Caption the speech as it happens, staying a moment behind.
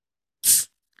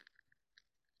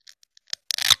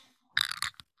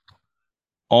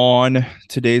On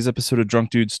today's episode of Drunk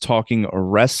Dudes Talking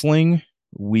Wrestling,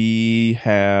 we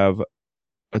have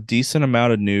a decent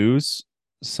amount of news,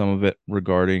 some of it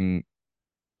regarding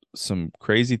some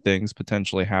crazy things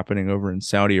potentially happening over in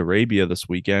Saudi Arabia this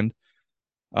weekend.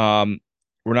 Um,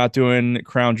 we're not doing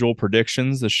Crown Jewel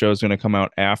predictions. The show's going to come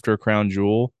out after Crown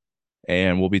Jewel,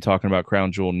 and we'll be talking about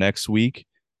Crown Jewel next week.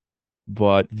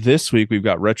 But this week, we've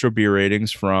got retro beer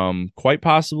ratings from quite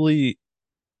possibly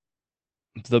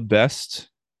the best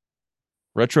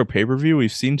retro pay-per-view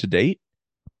we've seen to date,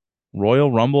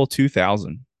 Royal Rumble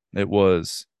 2000. It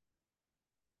was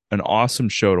an awesome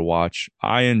show to watch.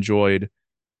 I enjoyed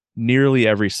nearly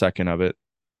every second of it.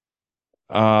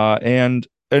 And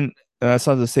that's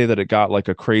not to say that it got like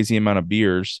a crazy amount of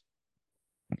beers.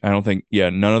 I don't think,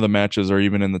 none of the matches are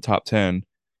even in the top 10,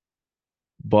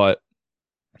 but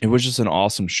it was just an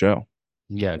awesome show.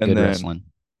 Yeah, And good then, wrestling.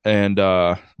 and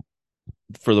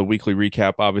for the weekly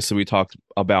recap, obviously we talked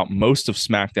about most of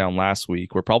SmackDown last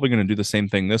week. We're probably going to do the same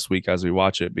thing this week as we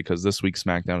watch it because this week's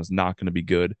SmackDown is not going to be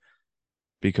good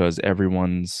because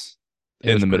everyone's It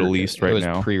in was the pre Middle East it right was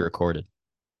now. pre-recorded.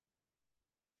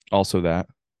 Also that.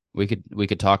 We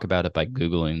could talk about it by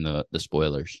Googling the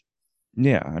spoilers.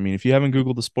 Yeah, I mean if you haven't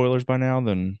Googled the spoilers by now,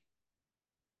 then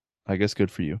I guess good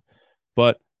for you.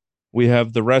 But we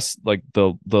have the rest, like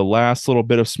the last little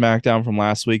bit of SmackDown from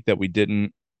last week that we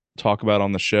didn't talk about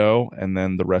on the show, and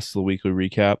then the rest of the weekly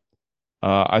recap.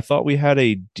 I thought we had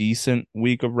a decent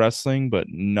week of wrestling, but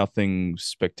nothing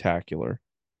spectacular.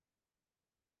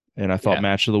 And I thought Yeah.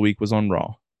 match of the week was on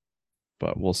Raw,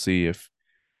 but we'll see if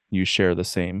you share the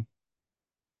same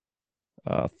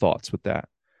thoughts with that.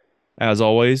 As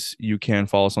always, you can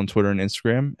follow us on Twitter and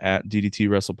Instagram at DDT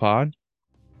WrestlePod.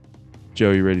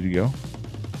 Joe, you ready to go?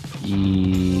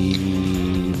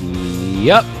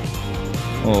 Yep.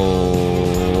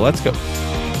 Oh, let's go.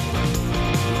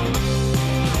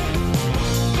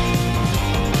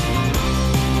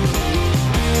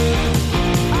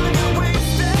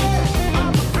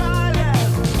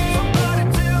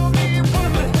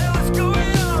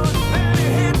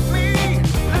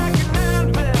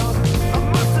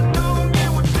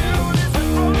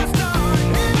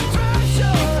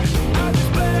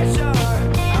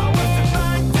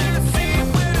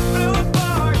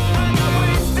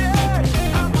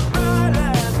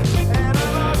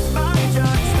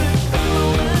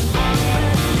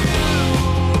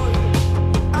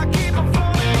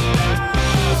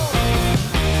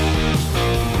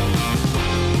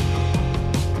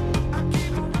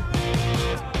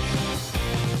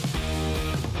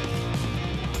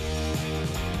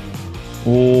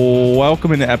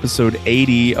 Welcome into episode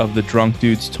 80 of the Drunk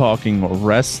Dudes Talking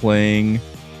Wrestling.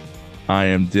 I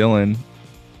am Dylan,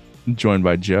 joined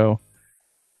by Joe.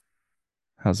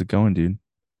 How's it going, dude?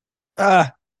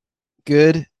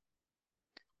 Good.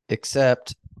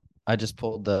 Except I just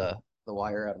pulled the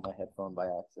wire out of my headphone by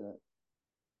accident.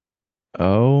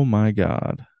 Oh my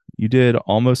God. You did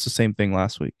almost the same thing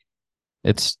last week.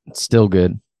 It's still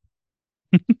good.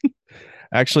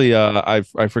 Actually, I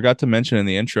forgot to mention in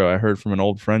the intro, I heard from an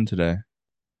old friend today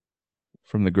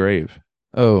from the grave.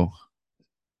 Oh,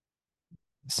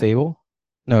 Sable?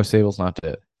 No, Sable's not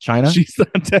dead. China? She's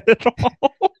not dead at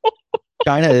all.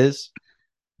 China is.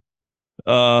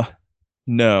 Uh,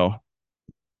 no,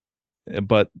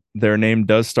 but their name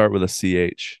does start with a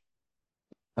CH.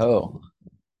 Oh.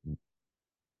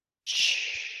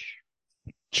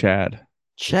 Chad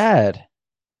Chad.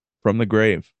 from the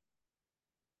grave.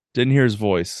 Didn't hear his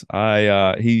voice.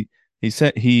 He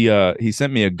sent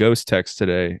me a ghost text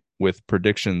today with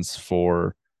predictions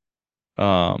for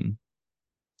um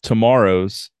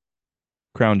tomorrow's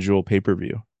Crown Jewel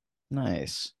pay-per-view.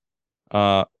 Nice.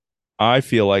 Uh I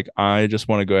feel like I just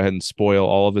want to go ahead and spoil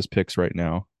all of his picks right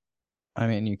now I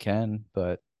mean, you can,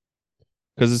 but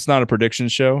because it's not a prediction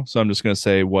show, so I'm just going to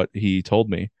say what he told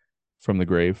me from the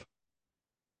grave.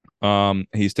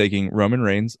 He's taking Roman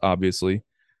Reigns, obviously.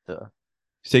 duh.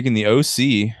 He's taking the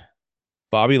OC,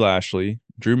 Bobby Lashley,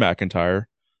 Drew McIntyre,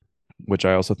 which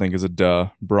I also think is a duh.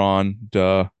 Braun,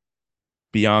 duh.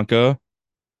 Bianca,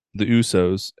 the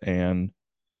Usos, and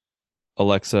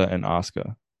Alexa and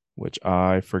Asuka, which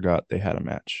I forgot they had a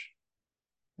match.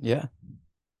 Yeah.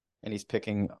 And he's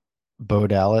picking Bo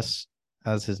Dallas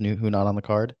as his new Who Not on the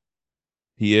card.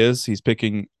 He is. He's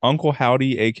picking Uncle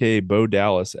Howdy, aka Bo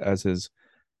Dallas, as his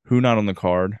Who Not on the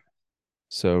card.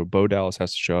 So Bo Dallas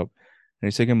has to show up, and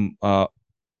he's taking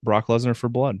Brock Lesnar for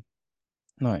blood.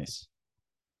 Nice.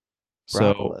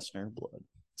 Brock So Lesnar blood.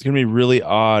 it's gonna be really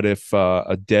odd if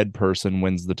a dead person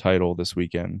wins the title this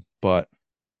weekend, but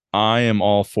I am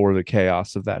all for the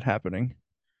chaos of that happening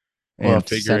We'll and have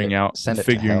to send figuring it out send it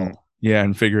to figuring hell. Yeah,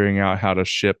 and figuring out how to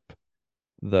ship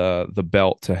the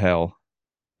belt to hell.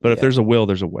 But if Yeah. there's a will,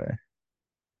 there's a way.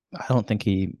 I don't think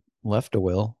he left a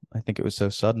will. I think it was so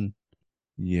sudden.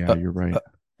 Yeah, Uh, you're right. uh,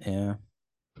 yeah.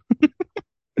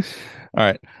 All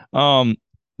right.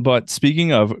 But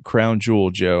speaking of Crown Jewel,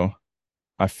 Joe,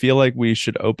 I feel like we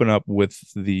should open up with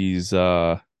these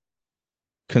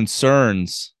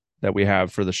concerns that we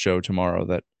have for the show tomorrow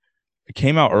that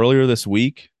came out earlier this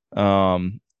week.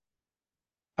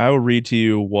 I will read to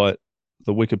you what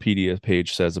the Wikipedia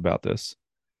page says about this.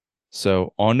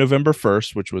 So on November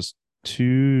 1st, which was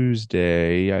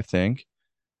Tuesday, I think,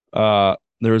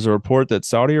 there was a report that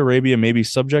Saudi Arabia may be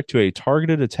subject to a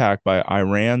targeted attack by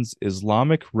Iran's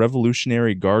Islamic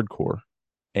Revolutionary Guard Corps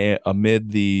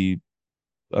amid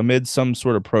some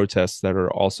sort of protests that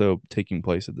are also taking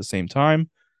place at the same time.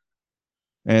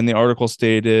 And the article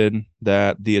stated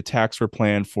that the attacks were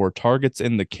planned for targets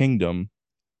in the kingdom,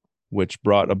 which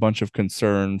brought a bunch of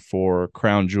concern for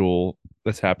Crown Jewel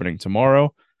that's happening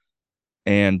tomorrow.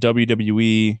 And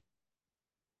WWE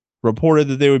reported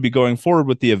that they would be going forward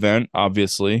with the event,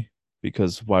 obviously,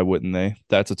 because why wouldn't they?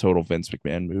 That's a total Vince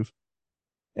McMahon move.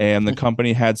 And the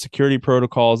company had security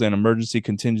protocols and emergency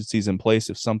contingencies in place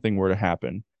if something were to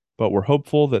happen, but we're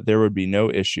hopeful that there would be no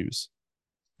issues.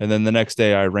 And then the next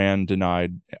day, Iran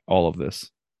denied all of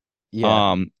this.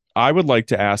 Yeah. I would like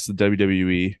to ask the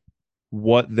WWE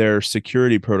what their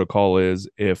security protocol is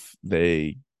if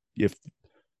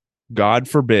God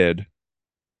forbid,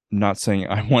 I'm not saying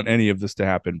I want any of this to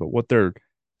happen, but what their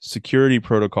security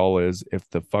protocol is if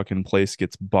the fucking place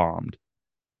gets bombed.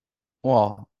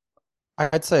 Well,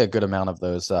 I'd say a good amount of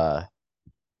those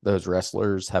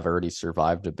wrestlers have already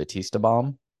survived a Batista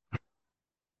bomb,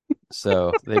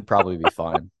 so they'd probably be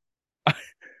fine.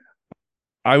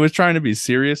 I was trying to be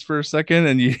serious for a second,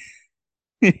 and you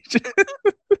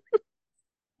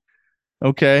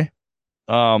okay.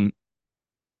 Um,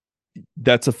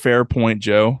 that's a fair point,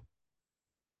 Joe.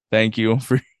 Thank you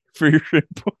for your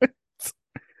input.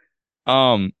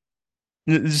 Um,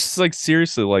 it's just like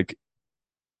seriously, like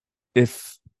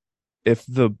if if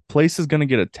the place is gonna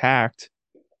get attacked,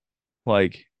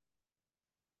 like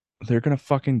they're gonna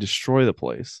fucking destroy the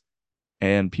place,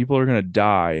 and people are gonna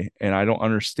die. And I don't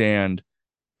understand.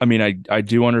 I mean, I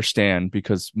do understand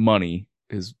because money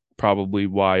is probably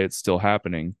why it's still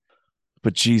happening.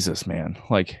 But Jesus, man,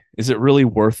 like, is it really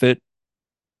worth it?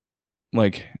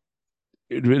 Like,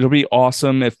 it'll be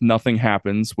awesome if nothing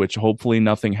happens, which hopefully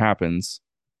nothing happens.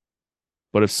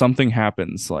 But if something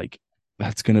happens, like,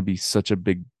 that's gonna be such a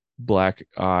big black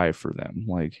eye for them.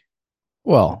 Like,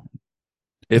 Well,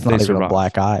 if it's they not even a survive,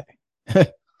 black eye.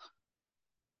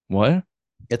 what?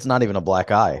 It's not even a black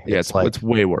eye. Yeah, It's it's like,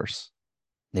 way worse.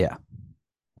 yeah.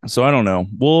 So I don't know.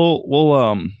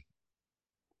 We'll.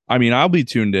 I mean, I'll be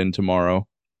tuned in tomorrow.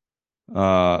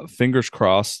 Fingers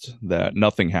crossed that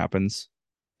nothing happens.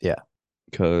 Yeah.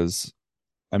 Because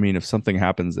I mean, if something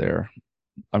happens there,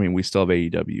 I mean, we still have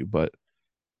AEW, but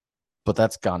But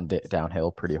that's gone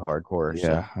downhill pretty hardcore. So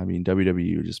yeah, I mean,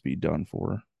 WWE would just be done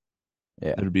for.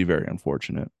 yeah, It'd be very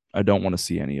unfortunate. I don't want to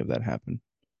see any of that happen.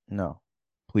 no,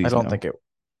 I Please don't no. think it.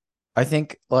 I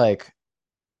think like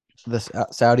the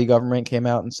Saudi government came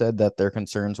out and said that their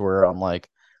concerns were on like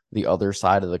the other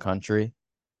side of the country.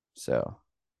 So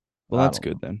Well, I that's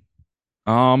don't good know.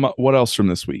 then. What else from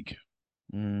this week?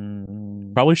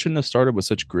 Mm, Probably shouldn't have started with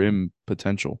such grim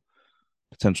potential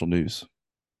news.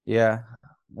 yeah,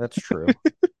 that's true.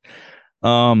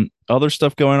 Other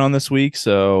stuff going on this week.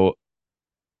 So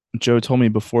Joe told me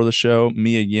before the show,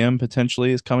 Mia Yim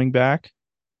potentially is coming back,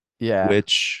 Yeah,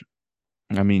 which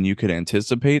I mean, you could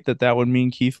anticipate that that would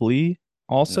mean Keith Lee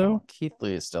no, also. Keith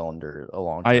Lee is still under a I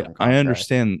long-term I contract.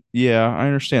 understand. Yeah, I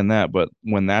understand that, but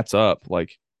when that's up,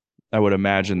 like I would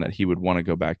imagine that he would want to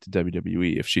go back to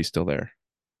WWE if she's still there.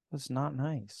 That's not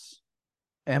nice.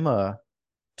 Emma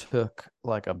took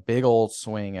like a big old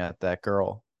swing at that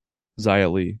girl, Zia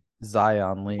Lee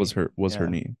Zion was Lee. her Yeah,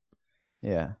 name.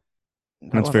 yeah.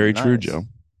 That That's wasn't very true, Joe. nice.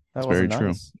 That It's very wasn't true.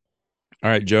 nice. All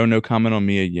right, Joe, no comment on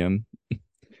Mia Yim.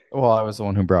 Well, I was the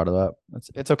one who brought it up.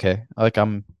 It's okay. Like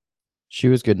she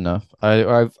was good enough.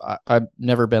 I've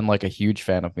never been like a huge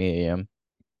fan of Mia Yim,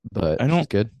 but I she's don't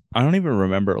good. I don't even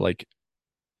remember like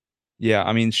yeah,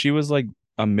 I mean she was like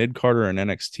a mid Carter in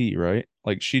NXT, right?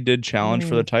 Like she did challenge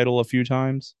for the Mm, title a few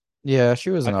times. yeah, she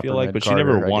was I an feel upper like, mid but she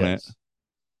never Carter, I won it. guess.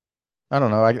 I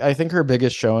don't know. I think her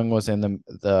biggest showing was in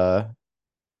the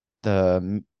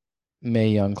Mae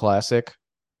Young Classic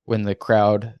when the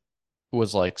crowd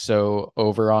was like so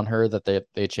over on her that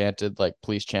they chanted like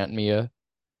please chant Mia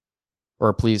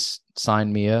or please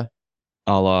sign Mia.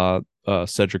 A la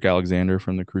Cedric Alexander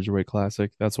from the Cruiserweight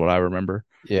Classic. That's what I remember.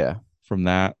 Yeah. from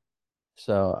that.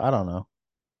 So I don't know.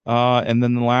 And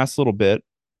then the last little bit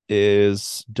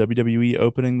is WWE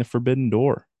opening the Forbidden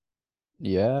Door.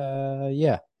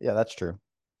 Yeah, that's true.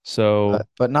 So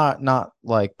But not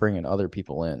like bringing other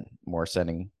people in, more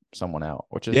sending someone out,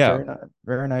 which is yeah,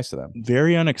 very nice of them.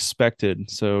 very unexpected.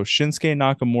 So Shinsuke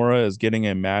Nakamura is getting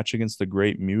a match against the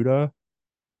Great Muta,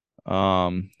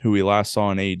 who we last saw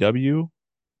in AEW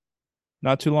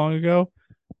not too long ago.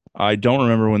 I don't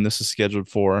remember when this is scheduled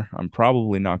for. I'm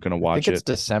probably not going to I think watch it's it.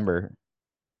 December.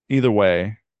 Either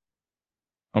way,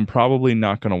 I'm probably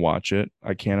not going to watch it.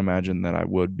 I can't imagine that I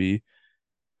would be.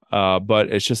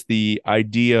 But it's just the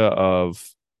idea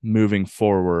of moving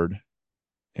forward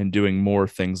and doing more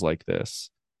things like this.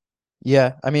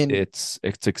 Yeah, I mean, It's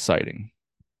exciting.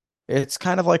 it's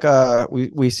kind of like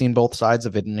we've seen both sides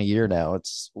of it in a year now.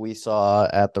 It's we saw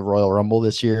at the Royal Rumble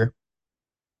this year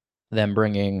them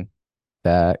bringing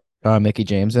that Mickey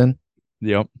James in,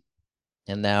 Yep.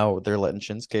 and now they're letting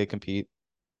Shinsuke compete.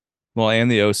 Well, and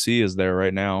the OC is there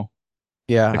right now.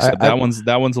 Yeah, Except that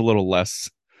one's a little less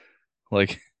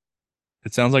like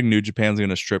it sounds like New Japan's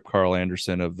going to strip Carl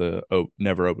Anderson of the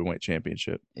never openweight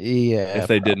championship yeah, if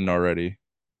they didn't already.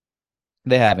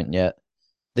 they haven't yet.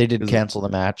 They did 'Cause- cancel the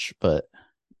match, but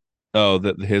Oh,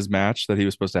 his match that he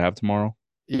was supposed to have tomorrow.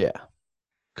 yeah.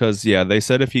 Because yeah, they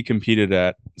said if he competed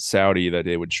at Saudi that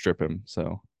they would strip him.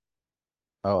 So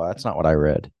Oh, that's not what I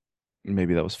read.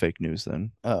 maybe that was fake news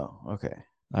then. Oh, okay.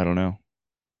 I don't know.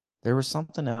 There was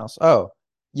something else. Oh,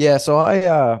 yeah. So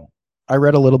I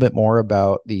read a little bit more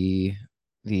about the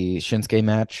Shinsuke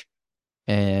match,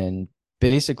 and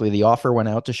basically the offer went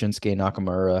out to Shinsuke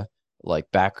Nakamura like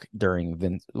back during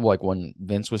Vince, like when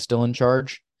Vince was still in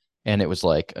charge, and it was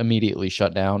like immediately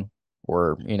shut down.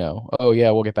 Or oh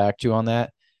yeah, we'll get back to you on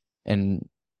that, and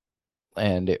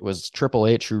it was Triple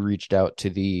H who reached out to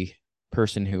the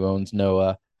person who owns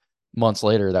Noah months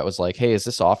later that was like, hey, is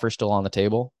this offer still on the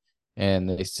table? And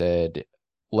they said,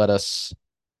 let us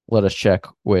check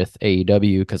with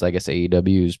AEW, because I guess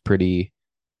AEW is pretty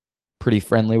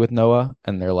friendly with Noah,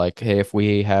 and they're like, hey, if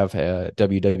we have a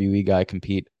WWE guy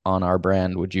compete on our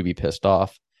brand, would you be pissed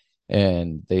off?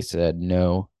 And they said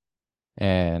no,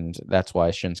 and that's why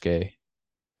Shinsuke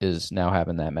is now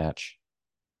having that match.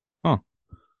 Huh.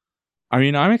 I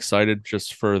mean, I'm excited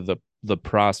just for the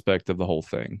prospect of the whole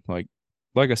thing. Like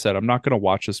I said, I'm not going to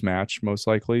watch this match most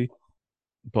likely,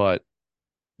 but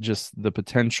just the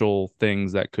potential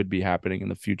things that could be happening in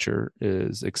the future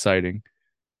is exciting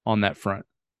on that front.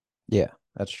 Yeah,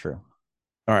 that's true.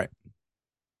 All right.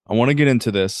 I want to get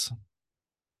into this.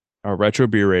 Our retro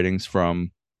beer ratings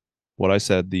from what I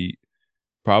said, the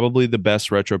probably the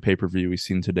best retro pay-per-view we've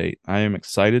seen to date. I am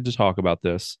excited to talk about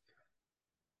this.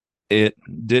 It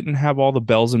didn't have all the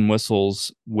bells and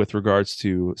whistles with regards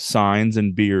to signs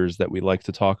and beers that we like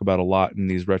to talk about a lot in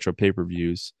these retro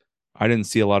pay-per-views. I didn't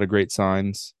see a lot of great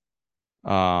signs.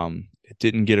 It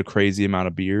didn't get a crazy amount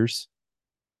of beers,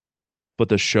 but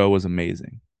the show was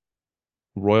amazing.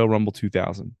 Royal Rumble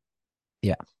 2000.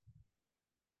 Yeah.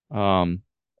 I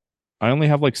only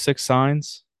have like 6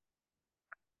 signs.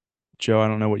 Joe, I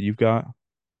don't know what you've got.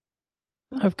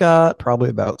 I've got probably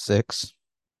about six.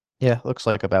 Yeah, looks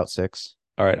like about six.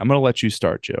 All right, I'm gonna let you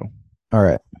start, Joe, All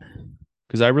right.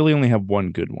 because I really only have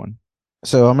one good one.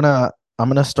 So I'm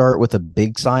gonna start with a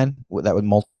big sign that with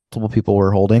multiple people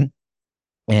were holding,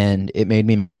 and it made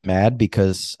me mad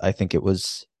because I think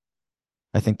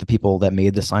the people that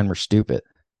made the sign were stupid.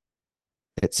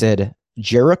 It said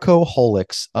Jericho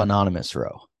Holics Anonymous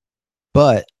Row,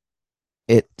 but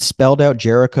it spelled out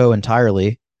Jericho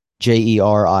entirely,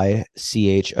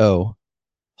 Jericho,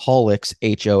 Holics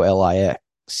Holics.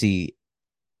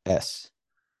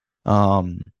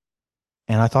 And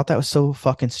I thought that was so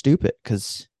fucking stupid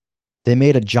because they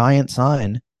made a giant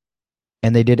sign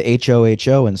and they did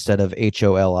HOHO instead of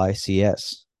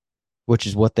HOLICS, which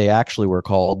is what they actually were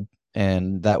called.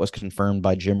 And that was confirmed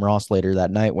by Jim Ross later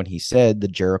that night when he said the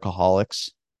Jerichoholics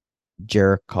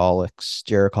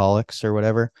or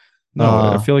whatever. No,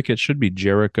 I feel like it should be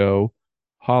Jericho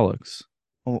Holics.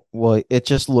 Well, it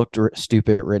just looked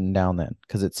stupid written down then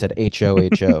because it said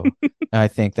HOHO. I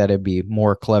think that it'd be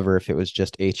more clever if it was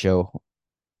just HOLICS.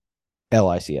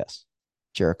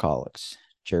 Jerichoholics.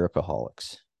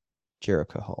 Jerichoholics.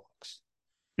 Jerichoholics.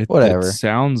 Whatever.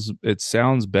 It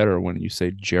sounds better when you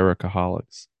say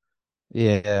Jerichoholics.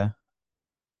 Yeah.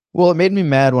 Well, it made me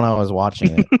mad when I was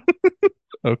watching it.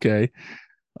 Okay.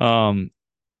 Um,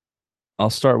 I'll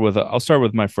start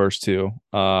with my first two.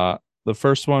 The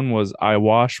first one was I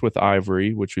wash with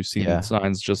Ivory, which we've seen Yeah.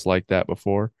 signs just like that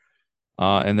before.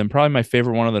 And then probably my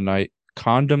favorite one of the night,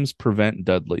 condoms prevent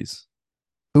Dudleys.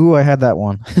 Ooh, I had that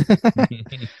one.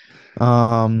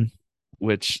 Um,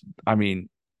 which I mean,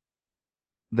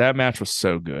 that match was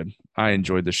so good. I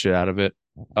enjoyed the shit out of it.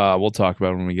 We'll talk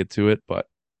about it when we get to it, but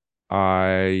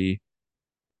I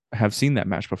have seen that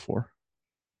match before.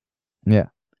 yeah.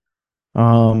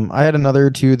 I had another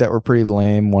two that were pretty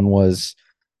lame. One was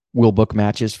will book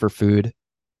matches for food,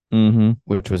 Mm-hmm.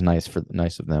 which was nice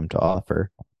of them to offer.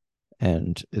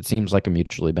 And it seems like a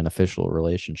mutually beneficial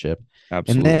relationship. And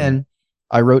Absolutely. then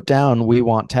I wrote down we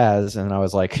want Taz, and I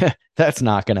was like, that's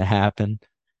not gonna happen.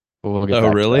 But we'll get Oh, back to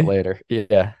that really? later.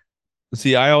 Yeah.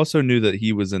 See, I also knew that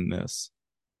he was in this.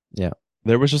 Yeah.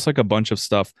 There was just like a bunch of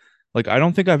stuff. Like, I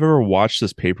don't think I've ever watched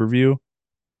this pay-per-view,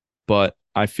 but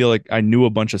I feel like I knew a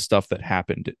bunch of stuff that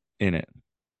happened in it.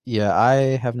 Yeah, I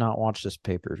have not watched this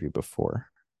pay-per-view before.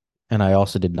 And I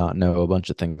also did not know a bunch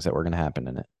of things that were gonna happen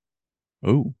in it.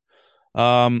 Ooh.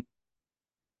 Um,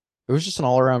 It was just an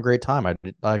all-around great time. I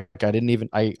didn't even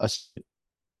I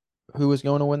who was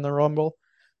going to win the Rumble,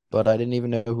 but I didn't even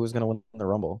know who was going to win the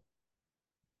Rumble.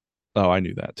 oh, I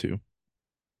knew that too.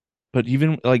 But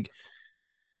even like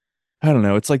I don't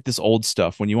know, it's like this old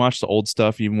stuff. When you watch the old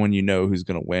stuff, even when you know who's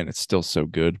gonna win, it's still so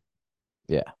good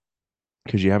Yeah.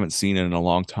 because you haven't seen it in a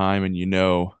long time and you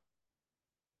know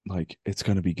like it's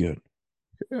gonna be good.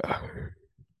 Yeah.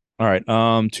 All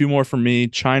right. Two more from me.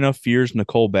 China fears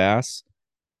Nicole Bass,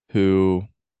 who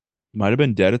might have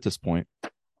been dead at this point.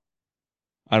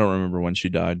 I don't remember when she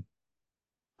died.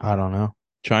 I don't know.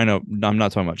 China, I'm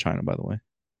not talking about China, by the way.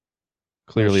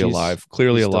 No, Clearly she's alive.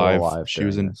 Clearly she's still alive. alive She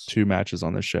was during in this. two matches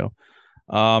on this show.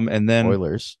 And then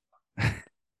Oilers.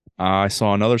 I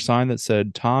saw another sign that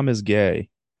said Tom is gay.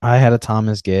 I had a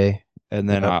Thomas Gay. And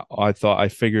then Yep. I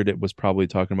figured it was probably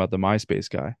talking about the MySpace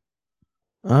guy,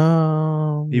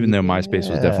 even though MySpace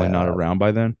was definitely not Yeah. around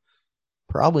by then.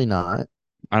 Probably not.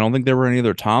 I don't think there were any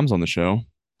other Toms on the show.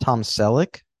 Tom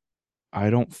Selleck. I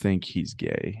don't think he's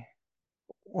gay.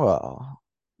 Well,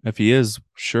 If he is,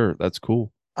 sure, that's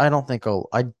cool. I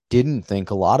didn't think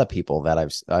a lot of people that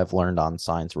I've learned on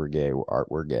signs were gay.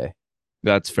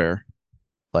 That's fair.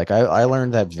 Like I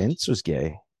learned that Vince was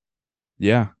gay.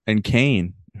 Yeah. And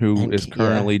Kane, who And is yeah,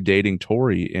 currently dating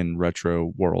Tori in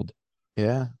Retro World.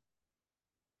 yeah.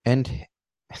 And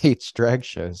hates drag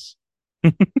shows.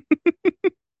 All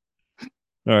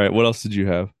right. What else did you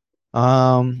have?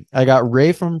 I got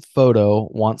Ray from Photo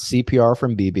wants CPR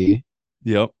from BB.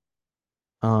 Yep.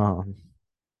 Um,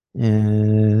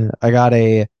 and I got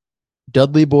a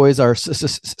Dudley boys are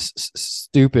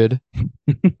stupid.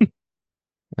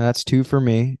 That's two for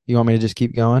me. You want me to just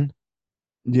keep going?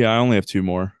 Yeah, I only have two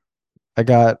more. I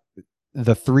got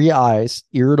the three eyes,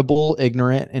 irritable,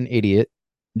 ignorant, and idiot.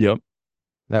 Yep.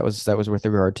 That was with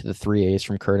regard to the three A's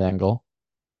from Kurt Angle.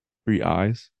 Three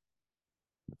eyes.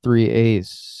 Three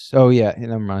A's. Oh yeah,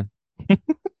 never mind.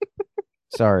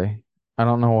 Sorry. I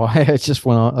don't know why I just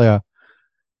went on. Yeah.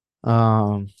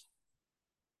 Um,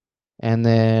 and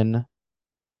then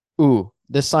ooh,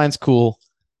 this sign's cool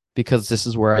because this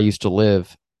is where I used to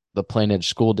live, the Plain Edge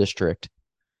School District.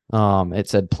 It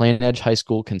said Plain Edge High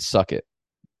School can suck it,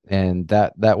 and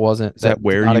that wasn't Is that that did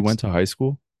where not. you went to high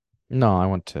school? No, I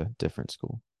went to different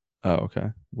school. Oh, okay.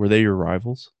 Were they your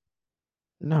rivals?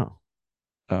 No,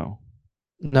 Oh.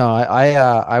 no,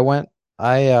 I went.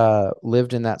 I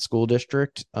lived in that school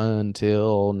district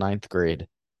until ninth grade,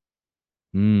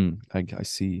 I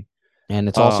see. and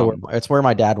it's also Um, it's where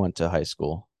my dad went to high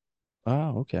school,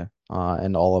 oh, okay.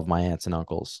 and all of my aunts and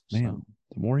uncles. So Man,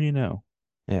 the more you know.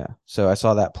 yeah, so I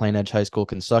saw that Plain Edge High School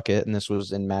can suck it, and this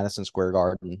was in Madison Square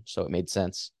Garden, so it made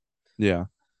sense. Yeah.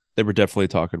 They were definitely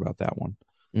talking about that one.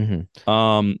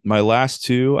 Hmm. My last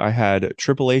two, I had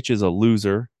Triple H is a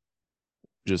loser.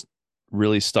 Just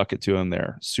really stuck it to him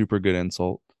there. Super good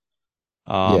insult.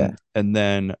 Yeah, And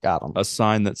then got him. a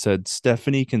sign that said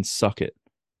Stephanie can suck it.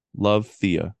 Love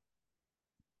Thea.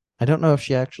 I don't know if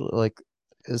she actually like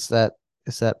is that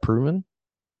proven?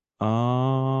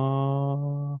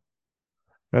 I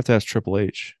have to ask Triple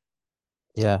H.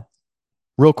 Yeah.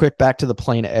 Real quick, back to the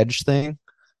Plain Edge thing.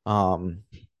 Um,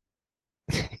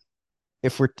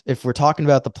 if we're talking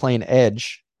about the Plain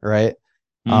Edge, right?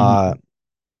 Uh, Mm-hmm.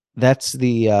 that's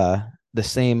the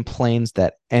same planes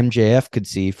that MJF could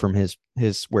see from his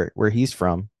where he's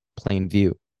from, Plain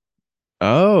View.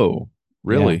 Oh, Yeah,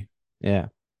 really? yeah,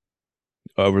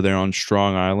 Over there on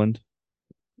Strong Island?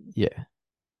 yeah.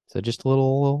 So just a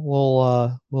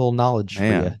little knowledge for you.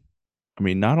 Man, I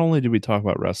mean, not only did we talk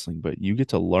about wrestling, but you get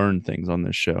to learn things on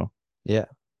this show. Yeah,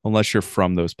 Unless you're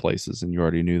from those places and you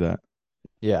already knew that.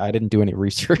 yeah. I didn't do any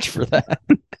research for that.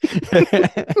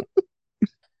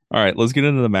 All right, let's get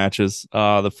into the matches.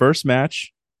 The first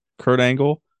match, Kurt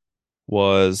Angle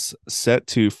was set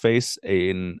to face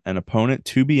an opponent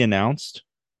to be announced.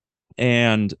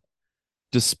 And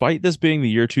despite this being the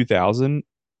year 2000,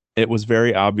 it was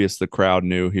very obvious the crowd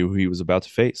knew who he was about to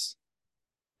face.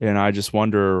 And I just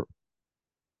wonder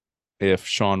if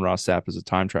Sean Ross Sapp is a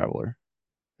time traveler.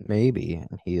 Maybe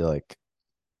he like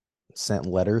sent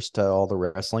letters to all the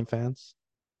wrestling fans.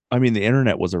 I mean, the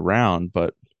internet was around,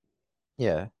 but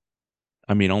Yeah,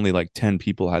 I mean, only like 10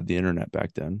 people had the internet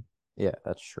back then. yeah,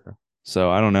 that's true.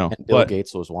 So I don't know. And Bill But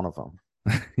Gates was one of them,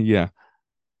 yeah.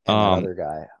 and that Um, other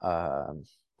guy,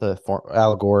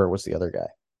 Al Gore was the other guy.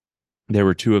 there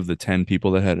were two of the 10 people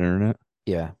that had internet.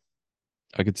 Yeah.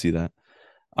 I could see that.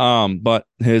 But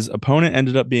his opponent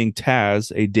ended up being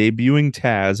Taz, a debuting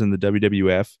Taz in the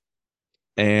WWF,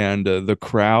 and the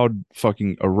crowd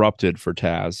fucking erupted for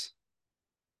Taz.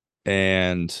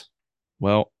 And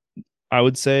well, I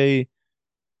would say,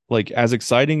 like, as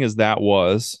exciting as that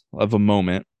was of a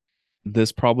moment,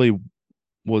 this probably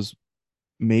was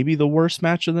maybe the worst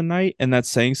match of the night, and that's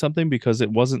saying something because it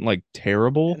wasn't like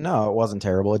terrible. No, it wasn't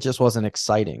terrible. It just wasn't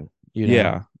exciting, you know.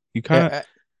 Yeah, you kind of Yeah,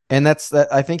 and that's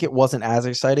that. I think it wasn't as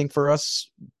exciting for us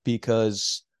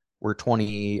because we're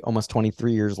 20, almost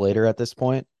 23 years later at this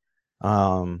point.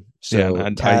 yeah. So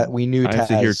And I We knew I have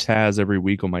to hear Taz. Taz every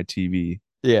week on my TV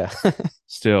Yeah.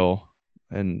 still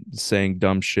and saying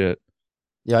dumb shit.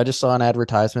 Yeah, I just saw an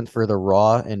advertisement for the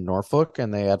Raw in Norfolk,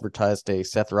 and they advertised a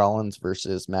Seth Rollins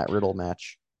versus Matt Riddle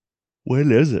match,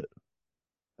 When is it?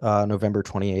 November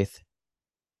 28th.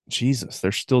 Jesus,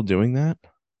 they're still doing that?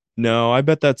 No, I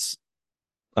bet it's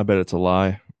a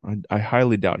lie. I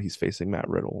highly doubt he's facing Matt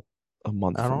Riddle a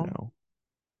month I from don't, now,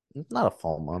 it's not a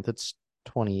full month. It's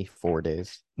 24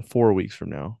 days. 4 weeks from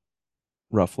now,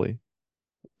 roughly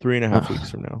 3.5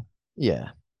 weeks from now. Yeah.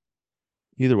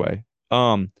 Either way.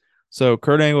 So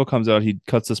Kurt Angle comes out, he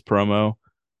cuts this promo.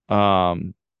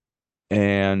 Um,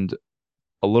 and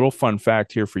a little fun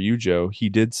fact here for you, Joe. He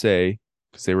did say,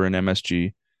 because they were in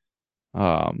MSG,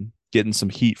 getting some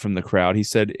heat from the crowd. He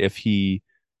said if he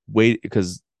wait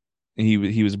because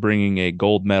he was bringing a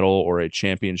gold medal or a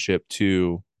championship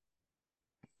to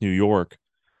New York,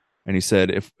 and he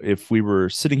said if we were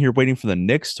sitting here waiting for the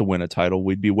Knicks to win a title,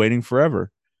 we'd be waiting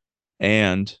forever.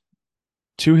 And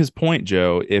to his point,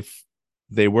 Joe, if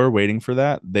they were waiting for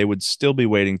that, they would still be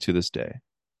waiting to this day.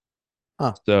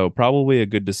 Huh. So probably a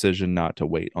good decision not to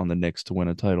wait on the Knicks to win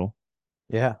a title.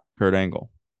 Yeah, Kurt Angle.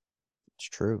 it's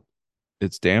true.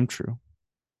 It's damn true.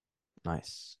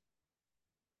 Nice.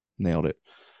 Nailed it.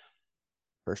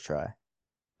 First try.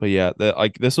 But yeah,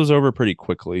 like this was over pretty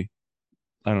quickly.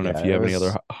 I don't know if Yeah, you it have any other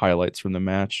was highlights from the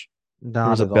match. There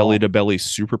was not a at belly all. to belly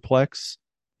superplex,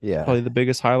 Yeah. probably the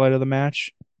biggest highlight of the match.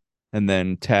 And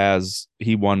then Taz,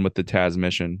 he won with the Taz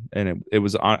mission, and it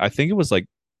was on. I think it was like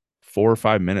 4 or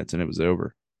 5 minutes, and it was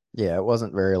over. Yeah, it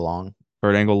wasn't very long.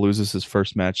 Kurt Angle loses his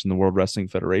first match in the World Wrestling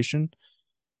Federation,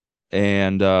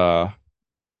 and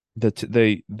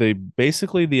they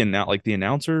basically the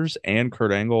announcers and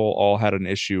Kurt Angle all had an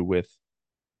issue with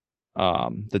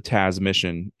the Taz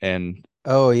mission and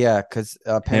Oh yeah, because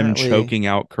him choking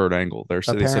out Kurt Angle. They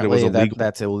said it was apparently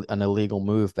illegal. an illegal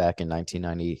move back in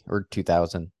 1990 or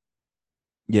 2000.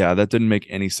 Yeah, that didn't make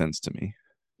any sense to me.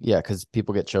 Yeah, because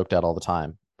people get choked out all the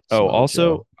time. Oh, Samoa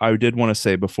also, Joe. I did want to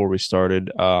say before we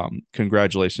started,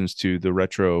 congratulations to the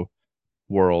Retro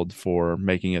World for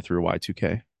making it through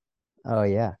Y2K. Oh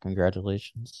yeah,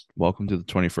 congratulations. Welcome to the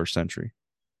 21st century.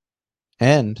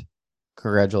 And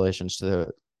congratulations to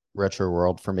the Retro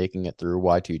World for making it through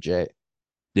Y2J.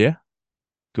 Yeah,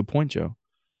 good point, Joe.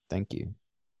 Thank you.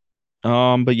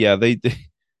 But yeah, they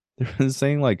were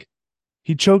saying like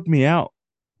he choked me out.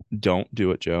 Don't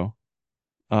do it, Joe.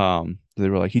 They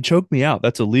were like he choked me out.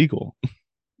 That's illegal.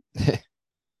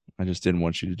 I just didn't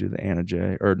want you to do the Anna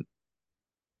J or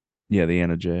yeah, the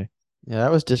Anna J. Yeah,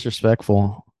 that was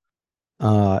disrespectful.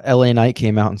 LA Knight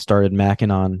came out and started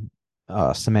macking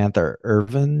on Samantha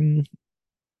Irvin,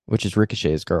 which is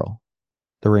Ricochet's girl.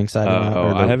 The ringside Oh,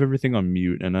 or I the have everything on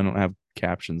mute and I don't have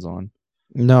captions on.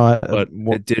 no, But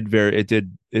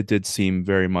it did seem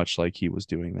very much like he was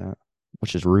doing that.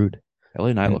 which is rude.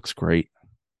 LA Knight And looks great.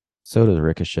 so does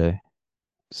Ricochet.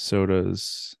 So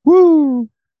does Woo!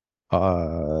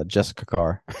 Jessica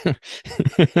Carr.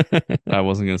 I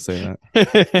wasn't gonna say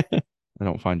that. I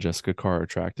don't find Jessica Carr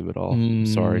attractive at all. I'm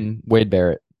sorry. Wade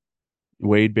Barrett.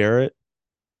 Wade Barrett,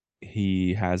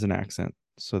 he has an accent,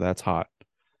 so that's hot.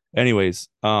 Anyways,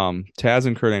 Taz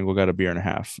and Kurt Angle got a beer and a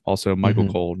half. Also, Michael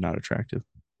Mhm. Cole, not attractive.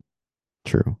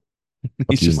 True.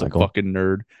 He's you, just Michael. a fucking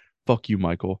nerd. Fuck you,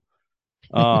 Michael.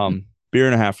 Beer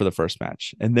and a half for the first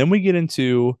match. And then we get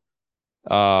into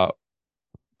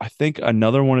I think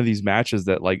another one of these matches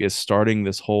that like is starting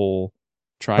this whole Oh,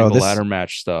 triangle this ladder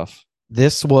match stuff.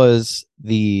 this was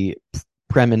the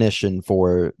premonition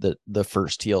for the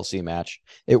first TLC match.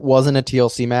 It wasn't a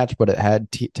TLC match, but it had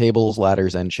tables,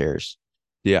 ladders, and chairs,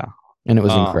 Yeah. and it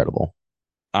was Um, incredible.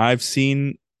 I've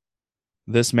seen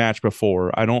this match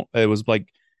before. I don't, it was like,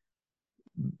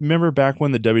 remember back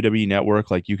when the WWE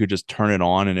network, like you could just turn it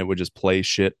on and it would just play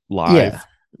shit Yeah, live?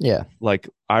 yeah. Like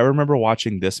I remember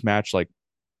watching this match like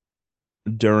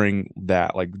during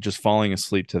that, like just falling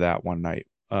asleep to that one night,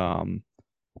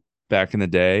 back in the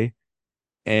day.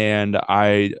 And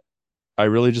I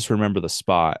really just remember the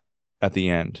spot at the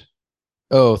end.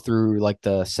 Oh, through like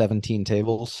the 17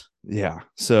 tables. Yeah.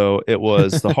 So it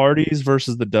was the Hardys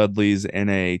versus the Dudleys in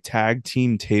a tag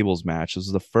team tables match. This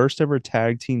was the first ever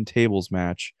tag team tables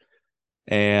match.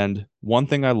 And one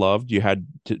thing I loved, you had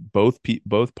to,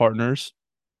 both partners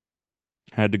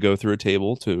had to go through a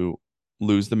table to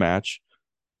lose the match.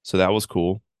 So that was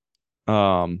cool.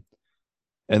 Um,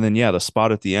 and then yeah, the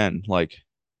spot at the end, like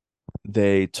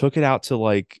they took it out to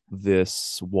like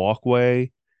this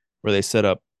walkway where they set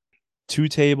up two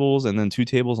tables and then two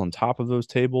tables on top of those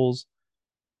tables.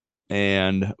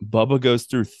 And Bubba goes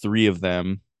through three of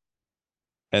them.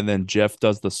 And then Jeff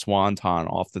does the swanton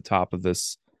off the top of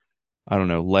this, I don't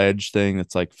know, ledge thing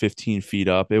that's like 15 feet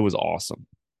up. It was awesome.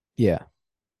 Yeah.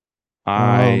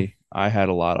 Um, I had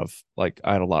a lot of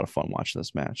I had a lot of fun watching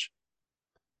this match.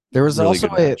 Really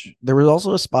good match. there was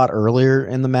also a spot earlier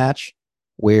in the match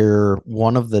where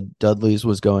one of the Dudleys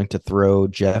was going to throw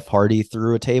Jeff Hardy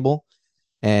through a table,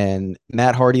 and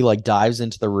Matt Hardy like dives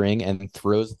into the ring and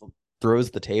throws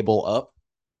the table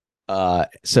up.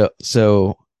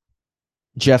 So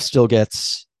Jeff still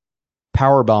gets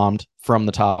power bombed from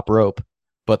the top rope,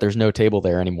 but there's no table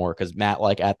there anymore because Matt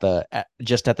like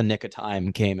just at the nick of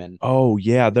time came in, Oh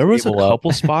yeah, there was a table up.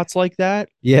 couple spots like that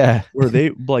Yeah, where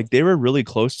they were really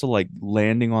close to like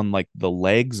landing on like the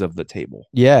legs of the table.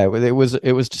 yeah. It was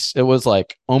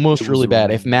like It almost was really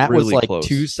bad. If Matt was really like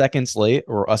two close seconds late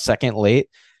or a second late,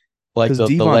 like because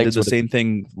the Devon did legs the would have. same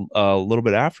thing a little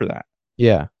bit after that.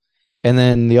 Yeah. And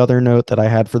then the other note that I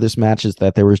had for this match is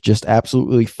that there was just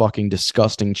absolutely fucking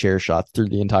disgusting chair shots through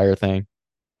the entire thing.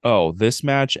 Oh, this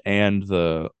match and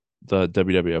the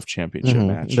WWF Championship Mm-hmm.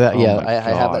 match. Oh my I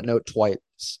have that God. note twice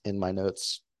in my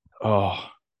notes, Oh,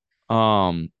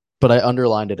 um, but I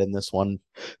underlined it in this one.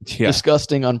 yeah.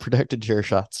 Disgusting, unprotected chair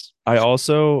shots. I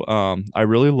also I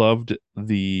really loved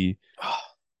the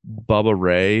Bubba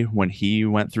Ray when he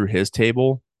went through his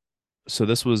table. So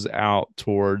this was out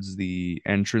towards the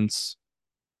entrance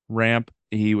ramp.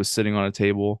 He was sitting on a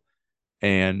table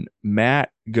and Matt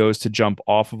goes to jump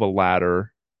off of a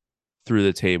ladder through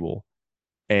the table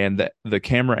and the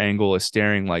camera angle is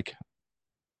staring like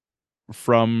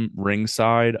from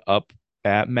ringside up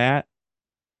at Matt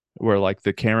where like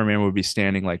the cameraman would be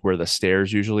standing like where the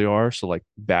stairs usually are, so like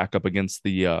back up against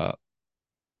the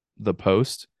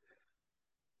post.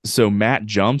 So Matt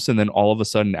jumps and then all of a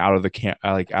sudden out of the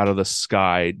like out of the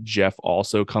sky, Jeff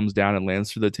also comes down and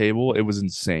lands through the table. It was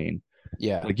insane.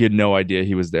 Yeah. Like you had no idea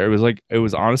he was there. It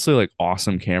was honestly like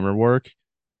awesome camera work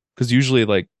because usually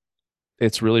like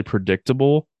it's really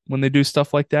predictable when they do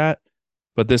stuff like that.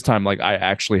 But this time, like I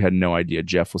actually had no idea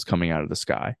Jeff was coming out of the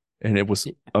sky, and it was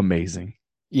amazing.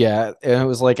 Yeah. And it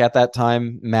was like at that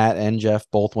time, Matt and Jeff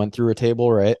both went through a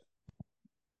table, right?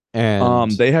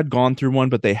 And They had gone through one,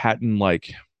 but they hadn't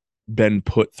like been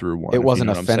put through one, it if you wasn't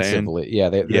know what I'm saying. offensively. Yeah,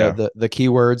 Yeah. the key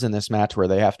words in this match where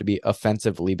they have to be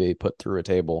offensively be put through a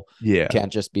table. Yeah.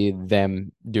 Can't just be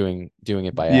them doing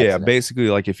it by Yeah. accident. Basically,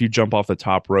 like if you jump off the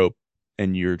top rope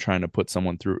and you're trying to put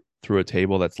someone through a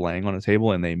table that's laying on a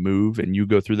table and they move and you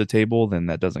go through the table, then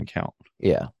that doesn't count.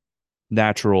 Yeah.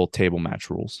 Natural table match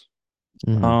rules.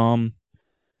 Mhm. Um,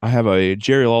 I have a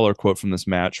Jerry Lawler quote from this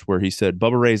match where he said,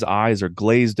 Bubba Ray's eyes are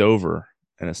glazed over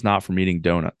and it's not from eating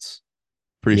donuts.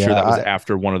 Pretty sure Yeah, that was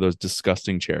after one of those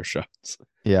disgusting chair shots.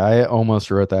 I almost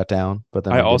wrote that down, but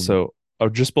then I I didn't. also, oh,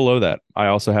 just below that, I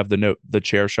also have the note the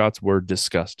chair shots were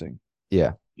disgusting.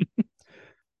 Yeah.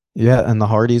 Yeah, and the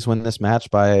Hardys win this match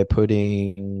by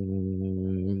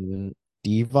putting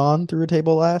Devon through a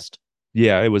table last.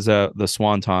 Yeah, it was the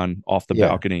Swanton off the Yeah.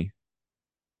 balcony.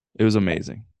 It was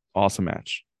amazing. Awesome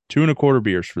match. 2.25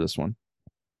 beers for this one.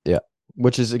 Yeah.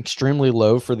 Which is extremely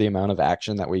low for the amount of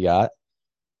action that we got.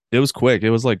 It was quick. It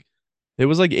was like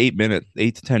 8 minutes,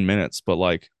 8 to 10 minutes, but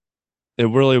like it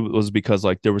really was because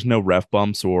like there was no ref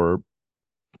bumps or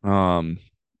um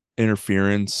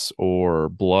interference or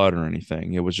blood or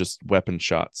anything. It was just weapon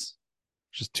shots.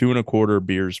 Just 2.25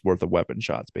 beers worth of weapon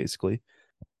shots, basically.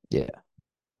 Yeah.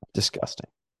 Disgusting.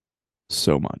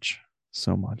 So much.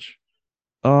 So much.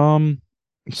 Um,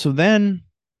 so then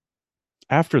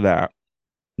after that,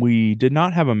 we did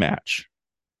not have a match.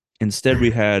 Instead,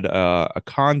 we had a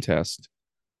contest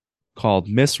called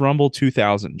Miss Rumble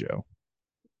 2000, Joe,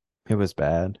 It was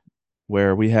bad.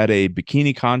 where we had a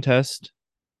bikini contest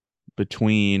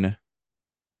between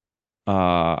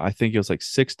I think it was like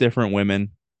six different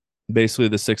women, basically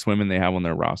the six women they have on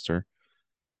their roster.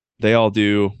 They all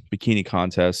do bikini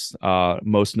contests.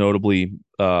 Most notably,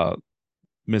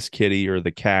 Miss Kitty or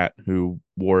the cat who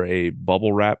wore a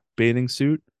bubble wrap bathing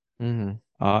suit. Mm-hmm.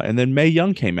 And then Mae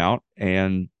Young came out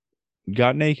and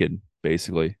got naked,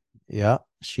 basically. Yeah,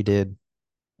 she did.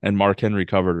 And Mark Henry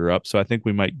covered her up. So I think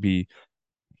we might be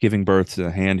giving birth to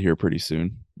the hand here pretty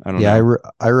soon. I don't Yeah, know.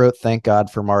 I wrote thank God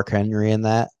for Mark Henry in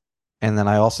that. And then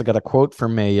I also got a quote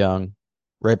from Mae Young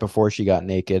right before she got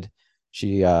naked.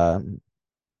 She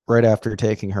right after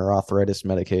taking her arthritis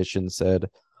medication said,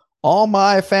 "All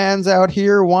my fans out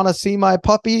here want to see my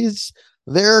puppies.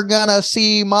 They're gonna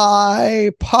see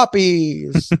my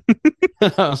puppies."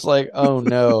 I was like, "Oh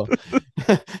no.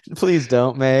 Please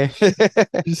don't, May."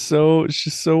 She's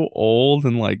so old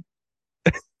and like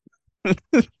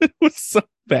it was so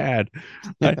bad.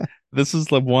 I This is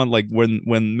the one like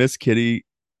when Miss Kitty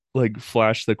like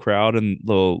flashed the crowd in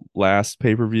the last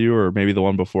pay-per-view or maybe the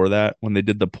one before that when they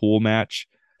did the pool match.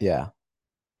 Yeah.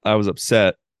 I was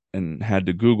upset and had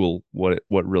to Google what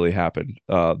really happened.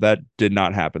 That did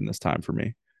not happen this time for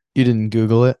me. You didn't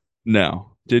Google it?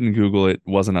 No, didn't Google it.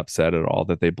 Wasn't upset at all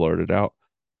that they blurted out.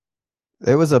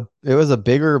 It was a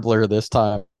bigger blur this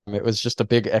time. It was just a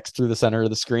big X through the center of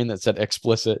the screen that said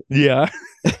explicit. Yeah.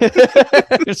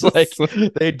 It's like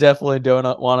they definitely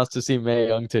don't want us to see Mae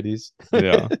Young titties.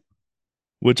 Yeah.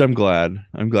 Which I'm glad.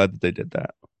 I'm glad that they did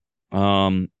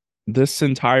that. This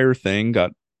entire thing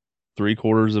got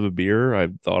three-quarters of a beer. I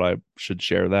thought I should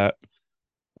share that.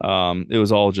 It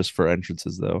was all just for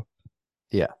entrances though.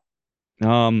 Yeah.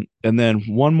 And then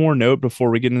one more note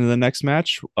before we get into the next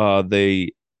match.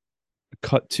 They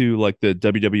cut to like the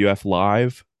WWF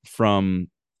live from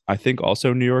I think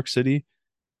also New York City.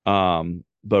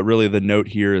 But really the note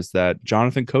here is that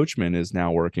Jonathan Coachman is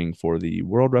now working for the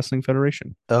World Wrestling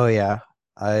Federation. Oh yeah.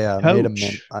 I made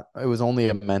Coach. it was only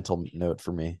a mental note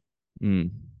for me.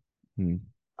 Mm. Mm.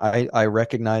 I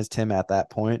recognized him at that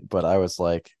point, but I was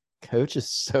like, Coach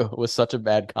is was such a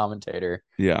bad commentator.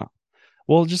 Yeah.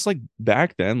 Well, just like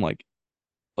back then, like,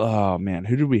 oh man,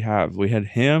 who did we have? We had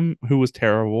him who was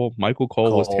terrible. Michael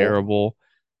Cole was Cole. terrible.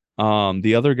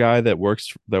 The other guy that works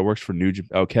for New Japan,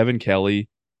 oh, Kevin Kelly,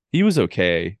 he was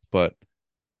okay, but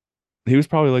he was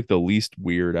probably like the least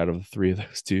weird out of the three of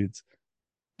those dudes.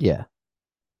 Yeah.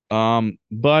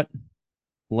 But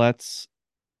let's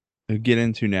get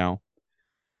into now.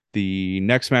 The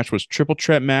next match was triple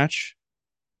threat match,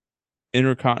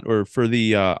 intercon or for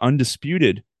the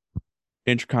undisputed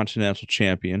intercontinental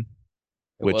champion,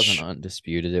 It wasn't which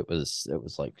undisputed. It was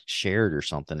like shared or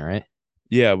something, right?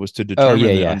 yeah was to Oh yeah,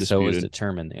 determine the yeah. So it was undisputed,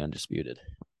 determined the undisputed.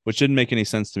 which didn't make any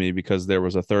sense to me because there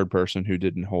was a third person who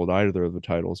didn't hold either of the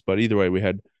titles. But either way, we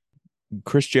had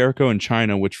Chris Jericho and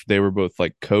China, which they were both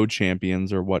like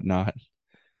co-champions or whatnot,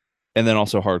 and then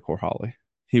also Hardcore Holly.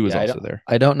 He was Yeah, also there.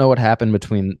 I don't know what happened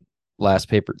between last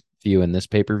pay-per-view and this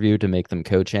pay-per-view to make them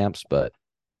co-champs, but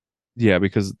Yeah,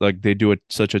 because like they do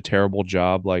such a terrible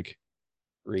job like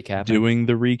recapping. doing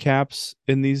the recaps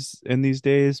in these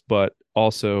days, but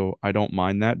also I don't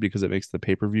mind that because it makes the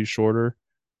pay-per-view shorter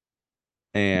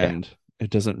Yeah. and it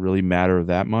doesn't really matter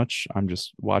that much. I'm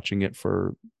just watching it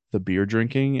for the beer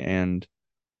drinking and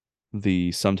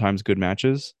the sometimes good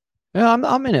matches. Yeah,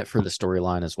 I'm in it for the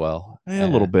storyline as well. A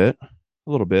little bit,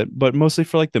 but mostly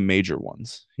for like the major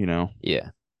ones. Yeah.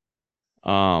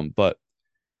 But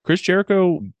Chris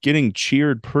Jericho getting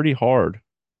cheered pretty hard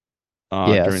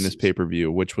during Yes. this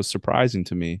pay-per-view, which was surprising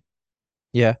to me.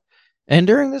 Yeah. And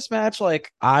during this match,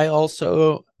 like I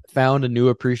also found a new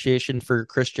appreciation for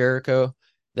Chris Jericho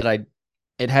that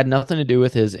it had nothing to do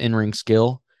with his in-ring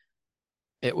skill.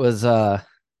 It was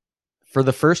for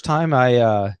the first time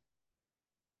I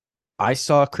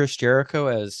saw Chris Jericho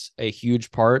as a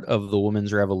huge part of the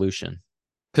women's revolution.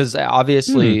 Because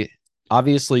Hmm.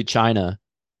 obviously China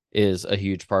is a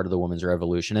huge part of the women's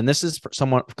revolution. And this is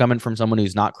someone coming from someone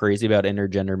who's not crazy about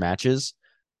intergender matches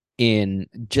in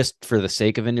just for the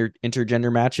sake of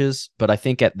intergender matches. But I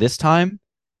think at this time,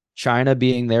 China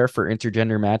being there for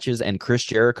intergender matches and Chris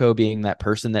Jericho being that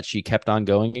person that she kept on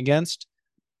going against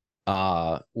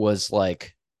was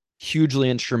like hugely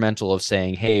instrumental of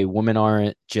saying, hey, women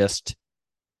aren't just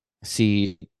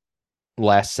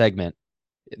last segment.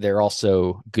 They're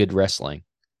also good wrestling.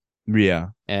 Yeah.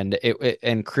 And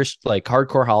and Chris, like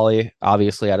Hardcore Holly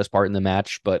obviously had his part in the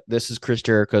match, but this is Chris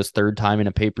Jericho's third time in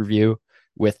a pay-per-view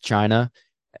with China,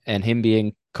 and him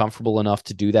being comfortable enough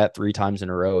to do that three times in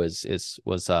a row is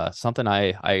was something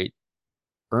I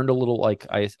earned a little, like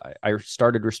I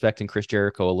started respecting Chris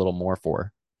Jericho a little more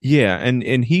for. Yeah,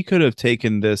 and he could have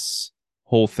taken this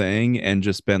whole thing and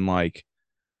just been like,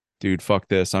 dude, fuck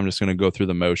this. I'm just gonna go through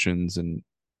the motions and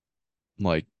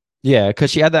like Yeah,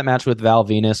 because she had that match with Val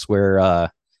Venus where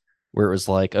it was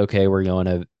like, okay, we're going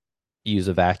to use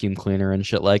a vacuum cleaner and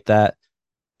shit like that.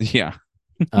 yeah.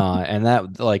 And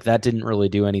that didn't really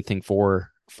do anything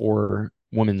for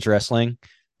women's wrestling.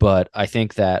 But I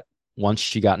think that once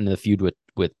she got into the feud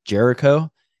with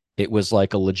Jericho, it was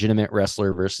like a legitimate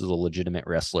wrestler versus a legitimate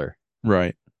wrestler.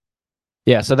 Right.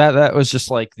 Yeah, so that was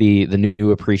just like the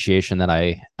new appreciation that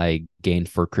I gained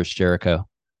for Chris Jericho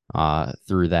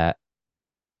through that.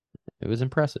 It was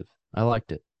impressive. I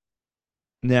liked it.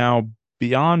 Now,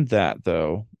 beyond that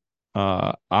though,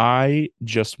 I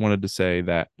just wanted to say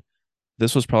that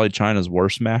this was probably China's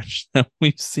worst match that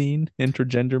we've seen,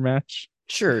 intergender match.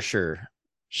 Sure, sure.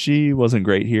 She wasn't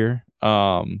great here.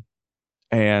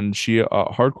 And she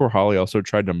Hardcore Holly also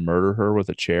tried to murder her with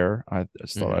a chair. I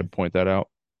just thought Mhm. I'd point that out.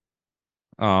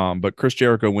 But Chris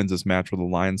Jericho wins this match with a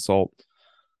lion salt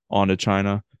onto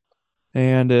China,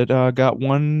 and it got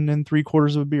 1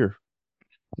 3/4 of a beer.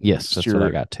 Yes, Just that's what I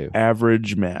your got too.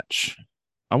 average match.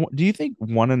 Do you think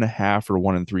 1 1/2 or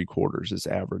 1 3/4 is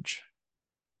average?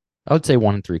 I would say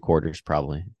 1 3/4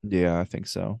 probably. Yeah, I think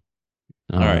so.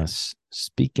 All right,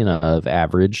 Speaking of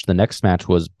average, the next match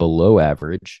was below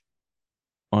average,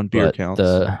 on beer but counts,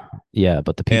 the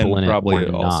people and in it were probably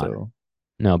not. also,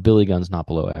 No, Billy Gunn's not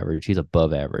below average. He's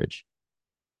above average.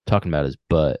 Talking about his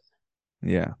butt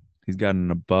yeah, he's got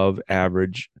an above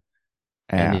average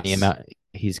and the ass. amount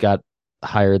he's got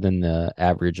higher than the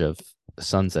average of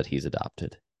sons that he's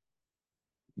adopted.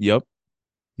 Yep,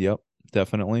 yep,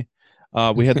 definitely.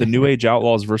 We had the New Age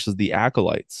Outlaws versus the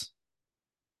Acolytes,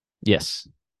 Yes.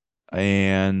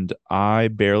 and I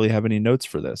barely have any notes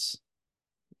for this.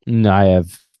 No, I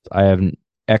have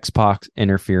X-Pac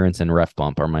interference and ref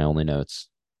bump are my only notes.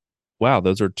 Wow,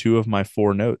 those are two of my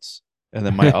four notes. And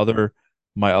then my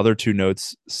other two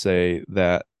notes say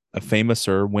that a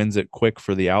famouser wins it quick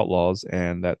for the Outlaws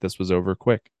and that this was over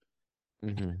quick,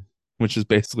 Mm-hmm. which is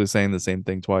basically saying the same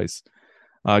thing twice.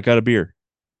 Got a beer.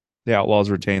 The Outlaws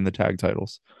retain the tag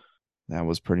titles. That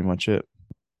was pretty much it.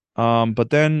 But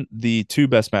then the two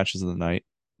best matches of the night,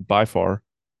 by far,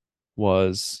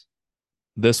 was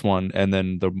this one, and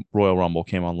then the Royal Rumble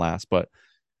came on last. But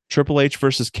Triple H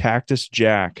versus Cactus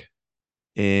Jack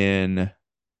in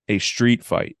a street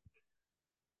fight.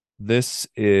 This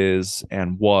is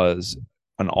and was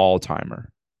an all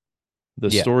timer. The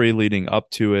Yeah. story leading up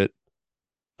to it,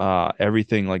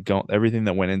 everything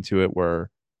that went into it, where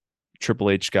Triple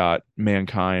H got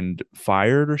Mankind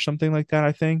fired or something like that.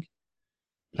 I think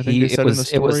they He said in the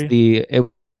it was story. the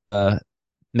it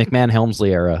McMahon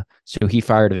Helmsley era, so he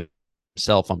fired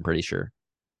himself. I'm pretty sure.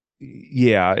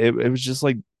 Yeah, it was just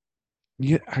like,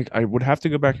 yeah, I would have to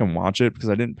go back and watch it because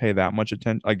I didn't pay that much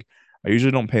attention. Like, I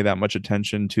usually don't pay that much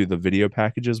attention to the video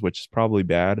packages, which is probably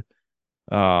bad.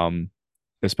 Um,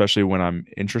 Especially when I'm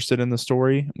interested in the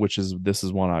story, this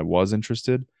is one I was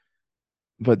interested.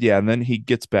 But yeah, and then he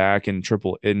gets back and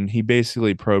he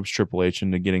basically probes Triple H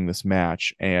into getting this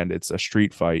match, and it's a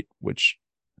street fight, which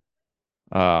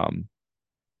um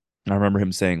I remember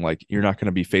him saying like, you're not going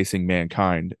to be facing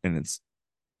Mankind, and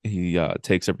he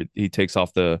takes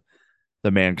off the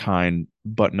Mankind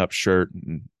button up shirt,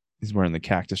 and he's wearing the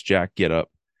Cactus Jack get up.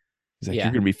 He's like, you're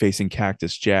Yeah. going to be facing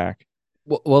Cactus Jack.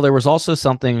 Well, there was also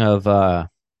something of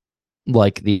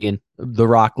like the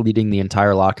Rock leading the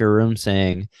entire locker room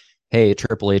saying, "Hey,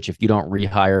 Triple H, if you don't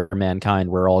rehire Mankind,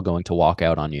 we're all going to walk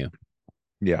out on you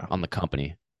Yeah, on the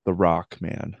company." The Rock,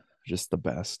 man, just the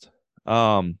best.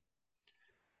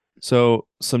 So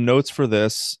some notes for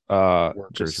this, just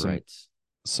Workers' rights.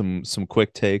 some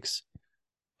quick takes.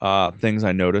 Things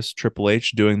I noticed: Triple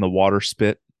H doing the water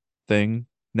spit thing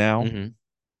now, Mm-hmm.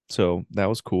 so that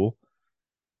was cool.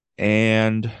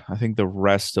 And I think the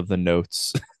rest of the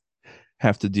notes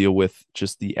have to deal with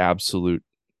just the absolute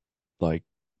like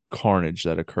carnage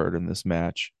that occurred in this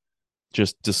match.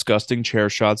 Just disgusting chair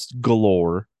shots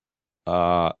galore.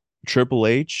 Uh, Triple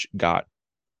H got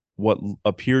what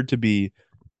appeared to be.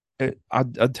 I'll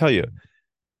tell you,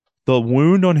 the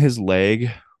wound on his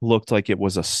leg looked like it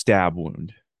was a stab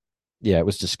wound. Yeah, it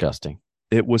was disgusting.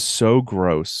 It was so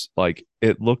gross. Like,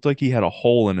 it looked like he had a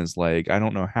hole in his leg. I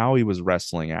don't know how he was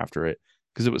wrestling after it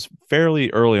because it was fairly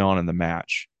early on in the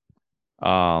match.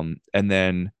 And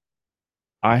then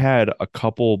I had a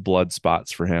couple blood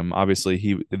spots for him. Obviously,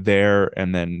 he there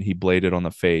and then he bladed on the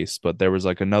face, but there was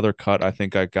like another cut I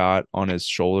think I got on his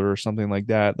shoulder or something like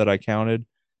that I counted.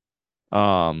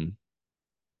 Um,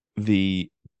 the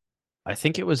I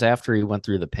think it was after he went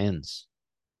through the pins.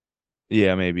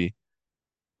 yeah, maybe.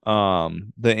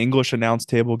 The English announce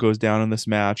table goes down in this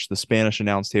match. The Spanish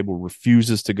announce table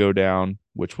refuses to go down,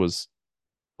 which was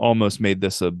almost made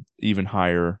this a even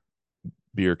higher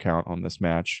beer count on this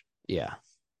match. Yeah.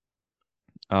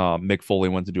 Mick Foley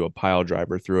went to do a pile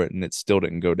driver through it and it still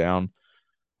didn't go down,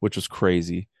 which was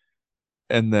crazy.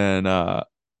 And then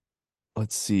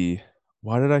let's see.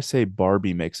 Why did I say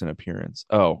Barbie makes an appearance?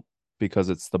 Oh, because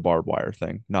it's the barbed wire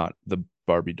thing, not the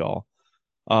Barbie doll.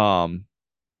 Um,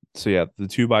 so yeah, the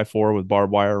 2x4 with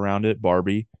barbed wire around it,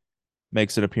 Barbie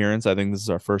makes an appearance. I think this is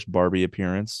our first Barbie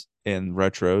appearance in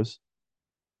retros.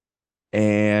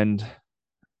 And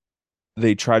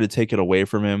they try to take it away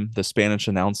from him. The Spanish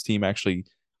announce team actually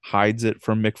hides it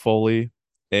from Mick Foley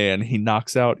and he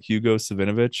knocks out Hugo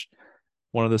Savinovich,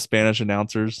 one of the Spanish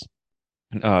announcers,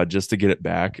 just to get it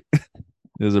back.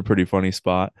 It was a pretty funny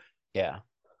spot. Yeah.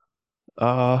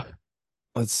 Uh,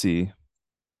 let's see.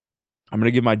 I'm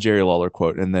gonna give my Jerry Lawler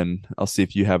quote, and then I'll see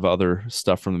if you have other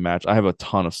stuff from the match. I have a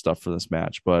ton of stuff for this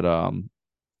match, but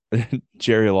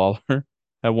Jerry Lawler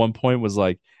at one point was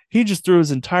like, he just threw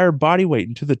his entire body weight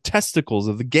into the testicles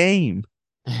of the game.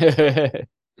 It's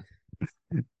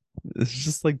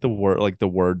just like the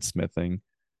wordsmithing,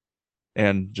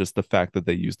 and just the fact that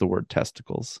they use the word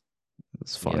testicles.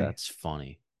 It's funny. Yeah, that's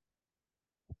funny.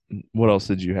 What else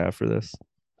did you have for this?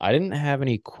 I didn't have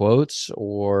any quotes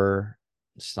or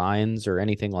signs or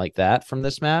anything like that from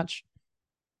this match.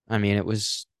 I mean, it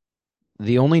was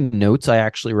the only notes I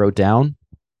actually wrote down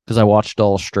because I watched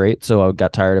all straight, so I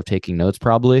got tired of taking notes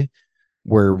probably,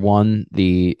 were one,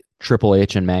 the Triple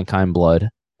H and Mankind blood,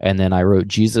 and then I wrote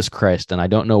Jesus Christ, and I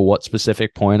don't know what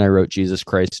specific point I wrote Jesus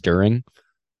Christ during.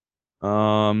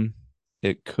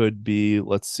 It could be,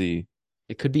 let's see.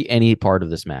 It could be any part of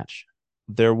this match.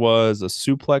 There was a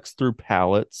suplex through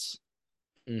pallets.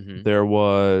 Mm-hmm. There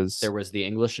was the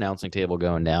English announcing table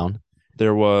going down.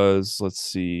 There was, let's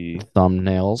see,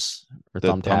 Thumbnails or the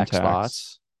thumbtack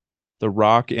spots. The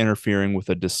Rock interfering with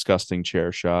a disgusting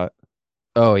chair shot.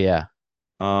 Oh yeah.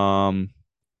 Mick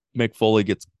Foley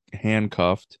gets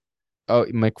handcuffed. Oh,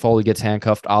 Mick Foley gets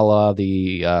handcuffed, a la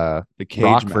the cage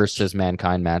Rock match. versus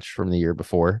Mankind match from the year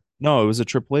before. No, it was a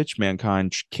Triple H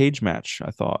Mankind cage match,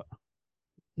 I thought.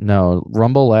 No,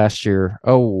 Rumble last year.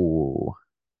 Oh,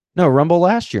 no, Rumble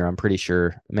last year. I'm pretty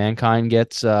sure Mankind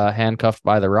gets handcuffed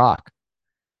by the Rock.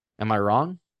 Am I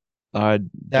wrong? I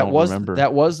don't remember.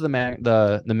 That was the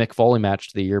Mick Foley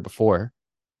match the year before.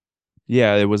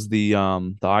 Yeah, it was the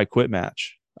I Quit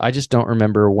match. I just don't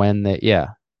remember when that. Yeah,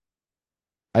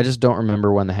 I just don't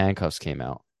remember when the handcuffs came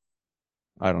out.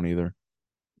 I don't either.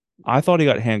 I thought he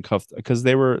got handcuffed because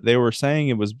they were saying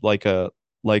it was like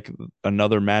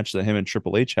another match that him and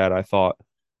Triple H had. I thought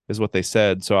is what they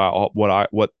said. So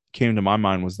what came to my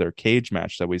mind was their cage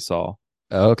match that we saw.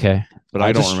 Okay, but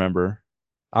I don't remember.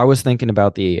 I was thinking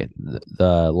about the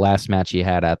last match he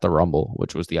had at the Rumble,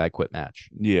 which was the I Quit match.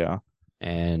 Yeah.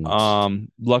 And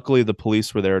luckily the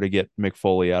police were there to get Mick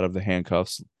Foley out of the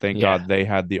handcuffs. Thank God they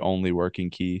had the only working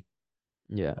key.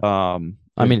 Yeah.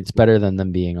 I mean, it's better than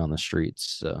them being on the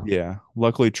streets. So yeah.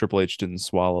 Luckily Triple H didn't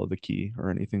swallow the key or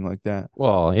anything like that.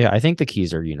 Well, yeah, I think the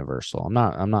keys are universal. I'm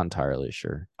not entirely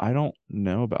sure. I don't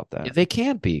know about that. They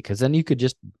can't be, because then you could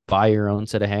just buy your own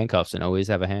set of handcuffs and always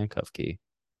have a handcuff key.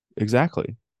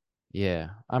 Exactly. Yeah,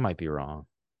 I might be wrong.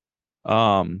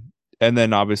 And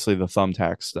then obviously the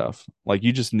thumbtack stuff. Like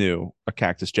you just knew a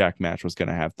Cactus Jack match was going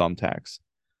to have thumbtacks.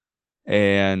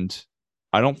 And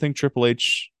I don't think Triple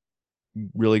H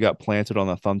really got planted on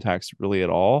the thumbtacks really at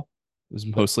all. It was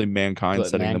mostly Mankind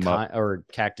setting them up. Or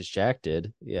Cactus Jack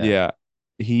did. Yeah.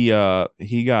 Yeah.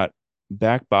 He got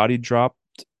back body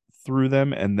dropped through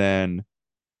them, and then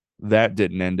that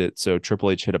didn't end it. So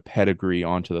Triple H hit a pedigree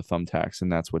onto the thumbtacks,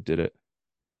 and that's what did it.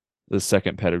 The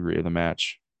second pedigree of the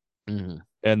match. Mm-hmm.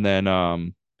 And then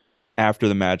after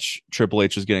the match, Triple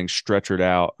H is getting stretchered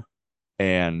out,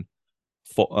 and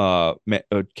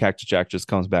Cactus Jack just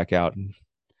comes back out and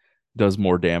does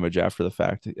more damage after the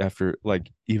fact, after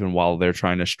like even while they're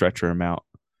trying to stretcher him out.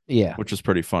 Yeah. Which is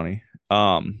pretty funny.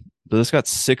 But this got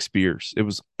 6 beers. It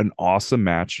was an awesome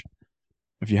match.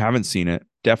 If you haven't seen it,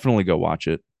 definitely go watch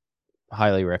it.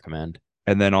 Highly recommend.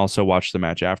 And then also watch the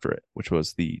match after it, which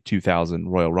was the 2000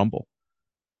 Royal Rumble.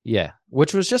 Yeah,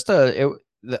 which was just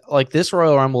like this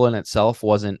Royal Rumble in itself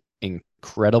wasn't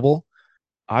incredible.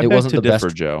 It wasn't the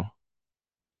best. Joe.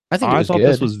 I thought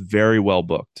this was very well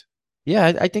booked.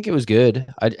 Yeah, I think it was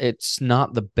good. It's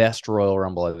not the best Royal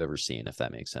Rumble I've ever seen, if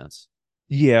that makes sense.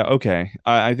 Yeah, okay.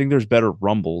 I think there's better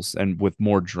rumbles and with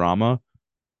more drama.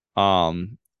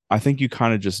 Um, I think you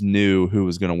kind of just knew who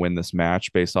was going to win this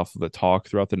match based off of the talk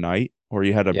throughout the night, or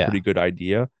you had a Yeah. pretty good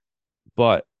idea.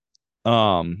 But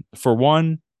for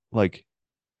one, like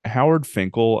Howard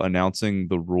Finkel announcing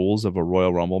the rules of a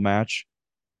Royal Rumble match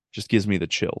just gives me the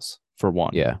chills for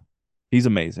one. Yeah. He's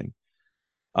amazing.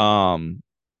 Um,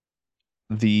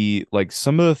 the like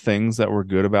some of the things that were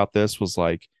good about this was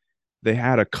like they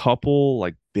had a couple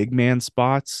like big man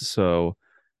spots. So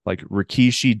like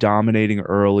Rikishi dominating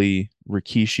early,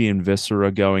 Rikishi and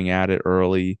Viscera going at it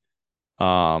early.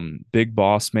 Big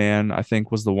Boss Man, I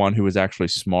think, was the one who was actually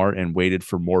smart and waited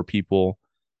for more people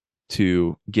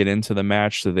to get into the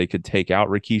match so they could take out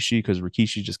Rikishi because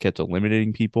Rikishi just kept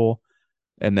eliminating people.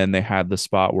 And then they had the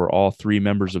spot where all three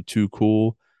members of Too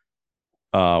Cool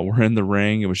were in the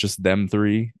ring. It was just them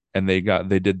three, and they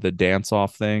did the dance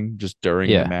off thing just during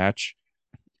the Yeah. match.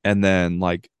 And then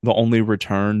like the only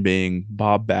return being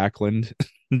Bob Backlund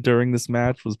during this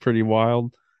match was pretty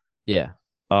wild. Yeah.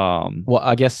 Um, Well,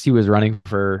 I guess he was running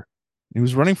for he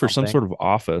was running for some something. sort of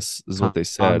office, is what they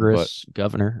said, but Congress,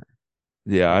 governor.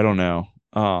 yeah, I don't know.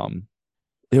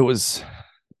 It was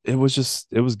it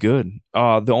was good.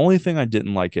 The only thing I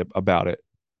didn't like about it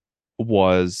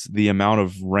was the amount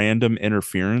of random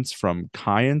interference from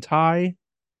Kai and Tai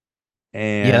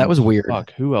Yeah, that and was weird.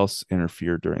 fuck, who else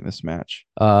interfered during this match?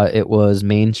 It was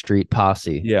Main Street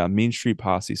Posse. Yeah, Mean Street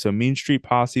Posse. So Mean Street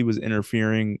Posse was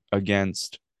interfering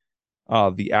against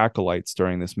the acolytes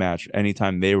during this match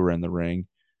anytime they were in the ring.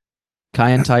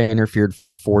 Kai and Tai interfered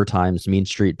 4 times. Mean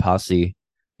Street Posse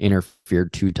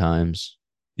interfered 2 times.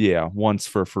 Yeah, once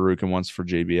for Farouk and once for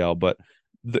JBL, but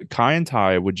the Kai and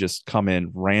Tai would just come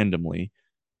in randomly.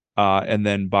 And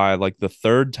then by like the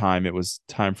third time it was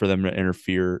time for them to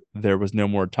interfere, there was no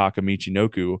more Taka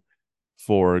Michinoku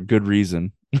for good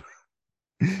reason.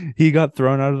 He got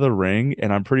thrown out of the ring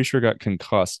and I'm pretty sure got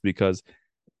concussed because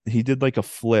he did like a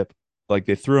flip. Like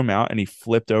they threw him out and he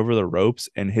flipped over the ropes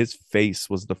and his face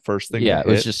was the first thing to Yeah, it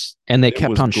was hit. just, and they It kept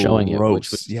was on showing it,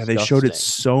 which was gross. Yeah, they showed it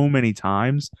disgusting. so many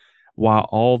times while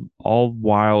all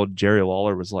while Jerry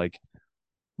Lawler was like,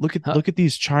 Huh. look at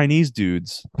these Chinese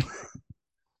dudes.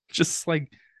 Just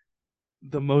like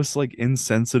the most like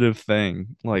insensitive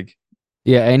thing. Like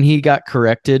Yeah, and he got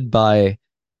corrected by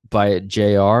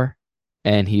JR,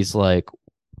 and he's like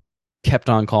kept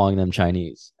on calling them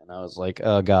Chinese. And I was like,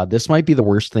 oh God, this might be the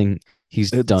worst thing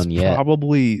he's it's done yet.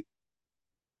 probably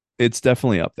it's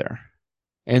definitely up there.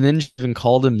 And then even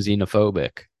called him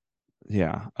xenophobic.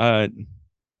 Yeah. I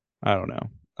don't know.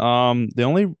 The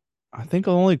only I think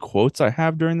the only quotes I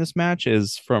have during this match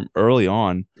is from early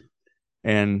on,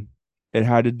 and it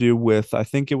had to do with I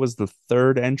think it was the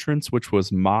third entrance, which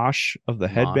was Mosh of the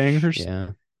Mosh, Headbangers, yeah.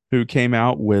 who came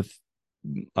out with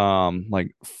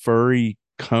like furry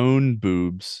cone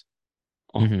boobs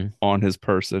Hmm. on his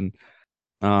person.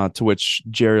 To which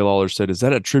Jerry Lawler said, "Is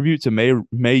that a tribute to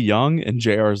May Young?" And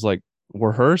JR's like,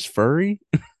 "Were hers furry?"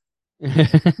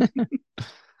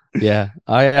 Yeah.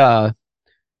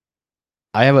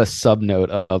 I have a sub note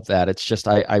of that. It's just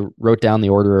I wrote down the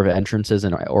order of entrances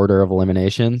and order of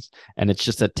eliminations, and it's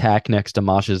just a tack next to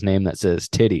Mosh's name that says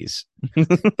titties.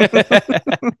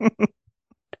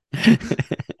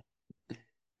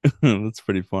 That's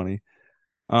pretty funny.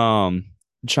 Um,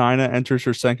 China enters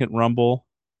her second Rumble.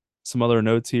 Some other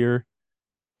notes here.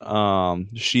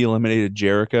 She eliminated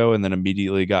Jericho and then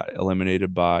immediately got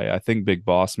eliminated by I think Big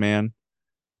Boss Man.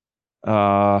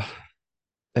 Uh,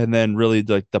 and then really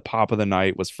like the pop of the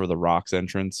night was for the Rock's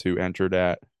entrance, who entered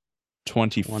at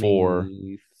 24,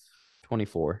 20,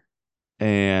 24.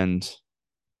 and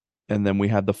then we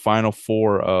had the final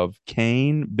four of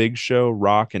Kane, Big Show,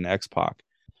 Rock, and X Pac.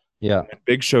 Yeah. When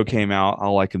Big Show came out,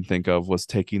 all I can think of was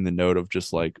taking the note of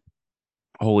just like,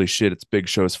 holy shit, it's Big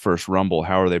Show's first Rumble.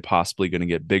 How are they possibly going to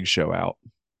get Big Show out?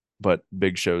 But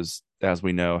Big Show's, as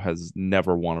we know, has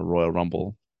never won a Royal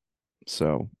Rumble.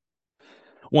 So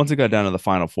once it got down to the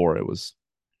final four, it was,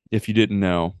 if you didn't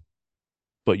know,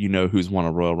 but you know who's won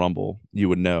a Royal Rumble, you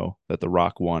would know that The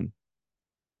Rock won.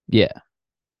 Yeah.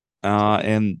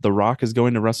 And The Rock is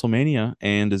going to WrestleMania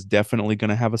and is definitely going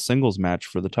to have a singles match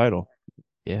for the title.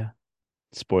 Yeah.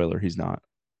 Spoiler, he's not.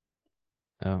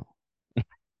 Oh.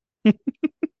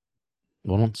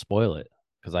 Well, don't spoil it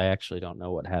because I actually don't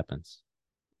know what happens.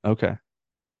 Okay.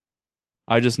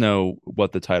 I just know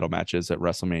what the title match is at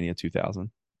WrestleMania 2000.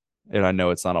 And I know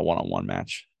it's not a one-on-one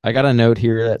match. I got a note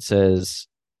here that says,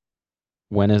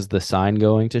 when is the sign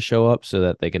going to show up so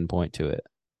that they can point to it?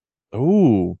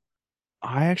 Oh,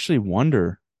 I actually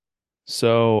wonder.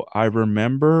 So I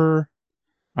remember,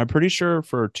 I'm pretty sure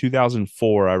for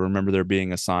 2004, I remember there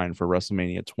being a sign for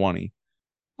WrestleMania 20.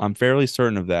 I'm fairly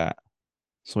certain of that.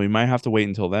 So we might have to wait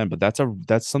until then, but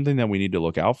that's something that we need to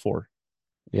look out for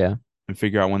Yeah. and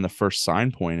figure out when the first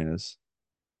sign point is.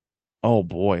 Oh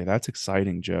boy, that's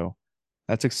exciting, Joe.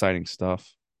 That's exciting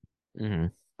stuff. Hmm.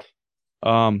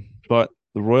 But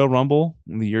the Royal Rumble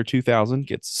in the year 2000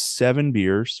 gets 7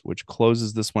 beers, which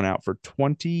closes this one out for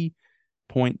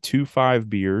 20.25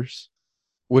 beers.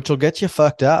 Which will get you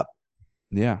fucked up.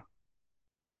 Yeah.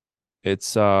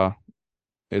 It's it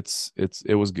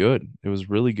was good. It was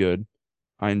really good.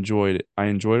 I enjoyed it. I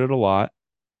enjoyed it a lot.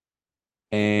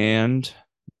 And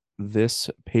this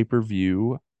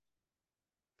pay-per-view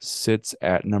sits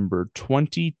at number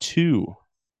 22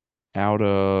 out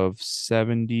of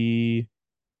 71.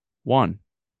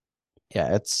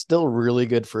 Yeah, it's still really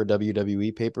good for a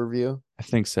WWE pay-per-view. I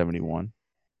think 71.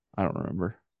 I don't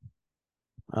remember.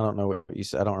 I don't know what you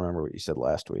said. I don't remember what you said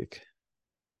last week.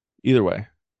 Either way,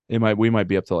 we might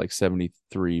be up to like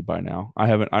 73 by now. I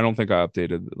don't think I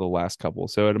updated the last couple.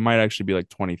 So it might actually be like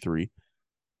 23.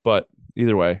 But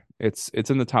either way, it's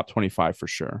in the top 25 for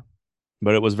sure.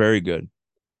 But it was very good.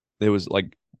 It was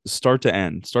like start to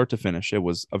end, start to finish. It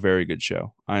was a very good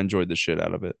show. I enjoyed the shit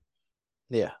out of it.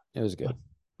 Yeah, it was good.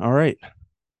 All right.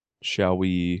 Shall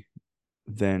we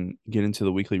then get into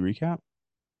the weekly recap?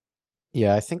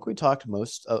 Yeah, I think we talked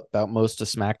most about most of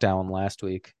SmackDown last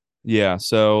week. Yeah.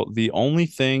 So the only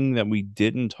thing that we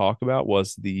didn't talk about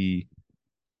was the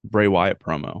Bray Wyatt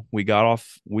promo. We got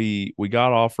off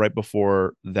right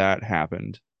before that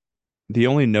happened. The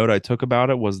only note I took about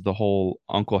it was the whole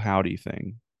Uncle Howdy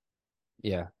thing.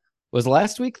 Yeah. Was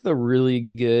last week the really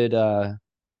good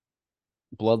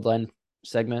Bloodline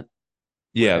segment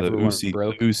where Yeah, the everyone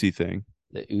broke? Usi thing.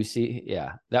 The Usi?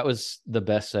 Yeah. That was the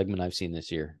best segment I've seen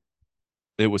this year.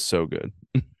 It was so good.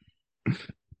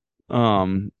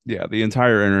 Yeah, the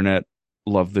entire internet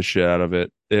loved the shit out of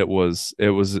it. It was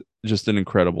just an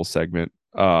incredible segment.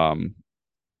 And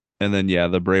then yeah,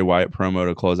 the Bray Wyatt promo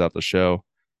to close out the show.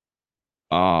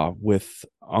 With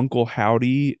Uncle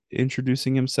Howdy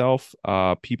introducing himself,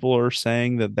 people are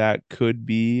saying that that could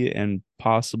be and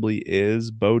possibly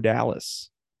is Bo Dallas.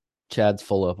 Chad's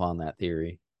full up on that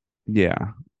theory. Yeah,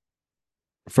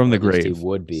 from Or the at least he grave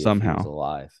would be if he was somehow.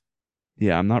 alive.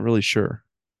 Yeah, I'm not really sure,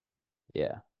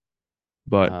 Yeah.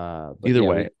 but But either yeah,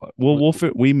 way,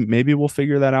 we we maybe we'll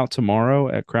figure that out tomorrow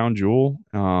at Crown Jewel.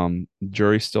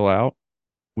 Jury's still out.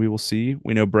 We will see.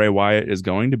 We know Bray Wyatt is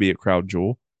going to be at Crown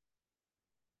Jewel,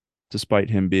 despite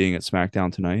him being at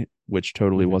SmackDown tonight, which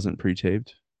totally Mhm. wasn't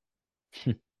pre-taped.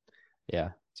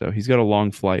 Yeah. So he's got a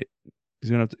long flight.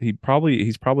 He's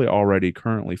probably already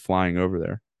currently flying over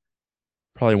there.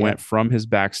 Probably Yeah. went from his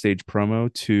backstage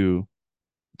promo to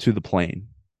the plane,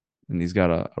 and he's got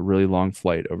a really long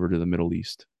flight over to the Middle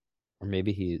East. Or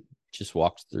maybe he just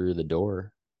walked through the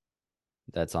door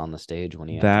that's on the stage when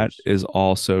he That enters. is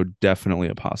also definitely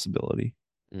a possibility.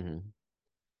 Hmm.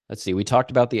 Let's see. We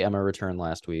talked about the Emma return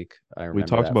last week. I We remember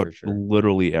talked that about for sure.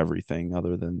 literally everything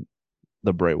other than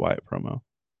the Bray Wyatt promo.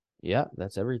 Yeah,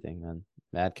 that's everything then.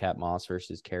 Madcap Moss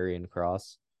versus Karrion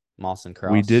Cross. Moss and We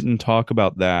Cross. didn't talk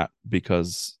about that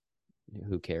because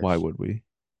Who why cares? would we?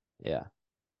 Yeah.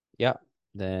 Yeah.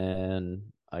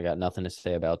 Then I got nothing to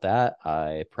say about that.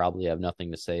 I probably have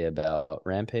nothing to say about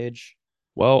Rampage.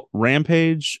 Well,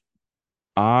 Rampage,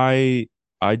 I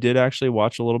I did actually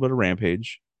watch a little bit of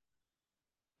Rampage.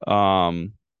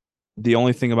 Um, the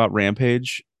only thing about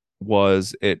Rampage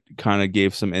was it kind of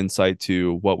gave some insight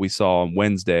to what we saw on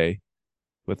Wednesday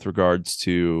with regards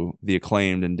to the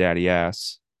Acclaimed and Daddy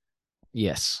Ass.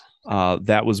 Yes.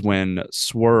 That was when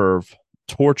Swerve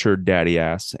tortured Daddy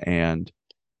Ass and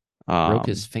Broke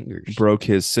his um, fingers. broke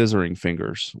his scissoring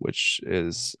fingers, which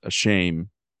is a shame.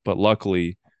 But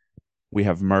luckily, we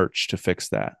have merch to fix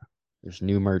that, There's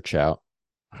new merch out.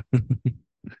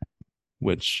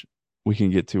 which we can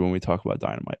get to when we talk about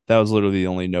Dynamite. That was literally the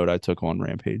only note I took on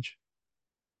Rampage.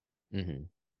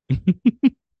 Mm-hmm.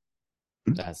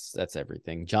 That's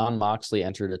everything. John Moxley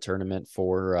entered a tournament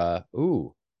for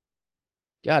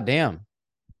god damn.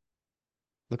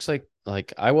 Looks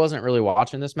like I wasn't really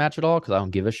watching this match at all because I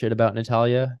don't give a shit about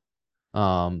Natalia.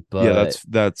 Yeah, But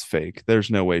that's fake. There's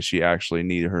no way she actually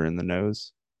needed her in the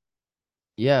nose.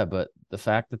 yeah, but the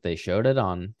fact that they showed it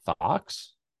on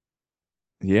Fox,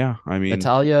 Yeah, I mean,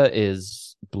 Natalia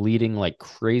is bleeding like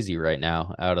crazy right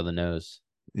now out of the nose.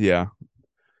 yeah.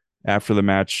 After the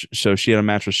match, so she had a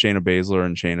match with Shayna Baszler,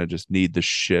 and Shayna just kneed the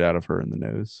shit out of her in the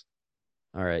nose.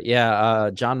 All right. Yeah,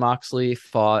 John Moxley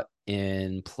fought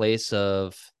in place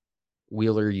of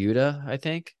Wheeler Yuta, I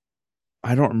think.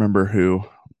 I don't remember who.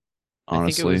 I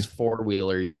think it was honestly. four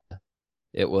wheeler.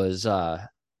 It was a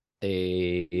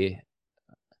it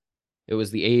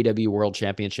was the AEW World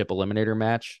Championship Eliminator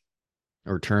match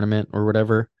or tournament or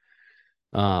whatever.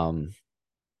 Um,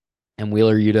 and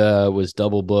Wheeler Yuta was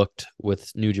double booked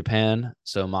with New Japan,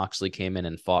 so Moxley came in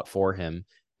and fought for him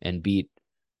and beat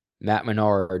Matt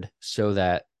Menard so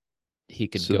that he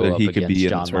could So go that up he could be against in the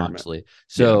John tournament. Moxley.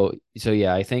 Yeah. So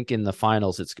yeah, I think in the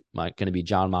finals it's going to be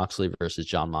John Moxley versus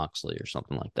John Moxley or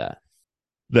something like that.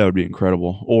 That would be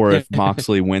incredible. Or if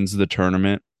Moxley wins the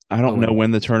tournament, I don't Oh, know and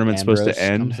when the tournament's supposed to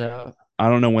Ambrose end. comes out. I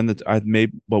don't know when I may,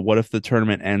 but what if the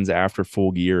tournament ends after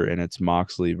Full Gear and it's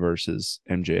Moxley versus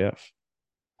MJF?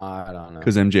 I don't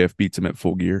Because know. MJF beats him at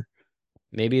Full Gear.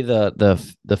 Maybe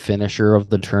the finisher of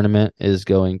the tournament is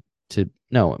going to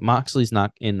no, Moxley's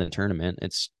not in the tournament.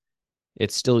 It's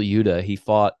still Yuta. He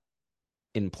fought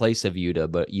in place of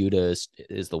Yuta, but Yuta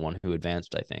is the one who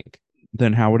advanced, I think.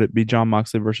 Then how would it be John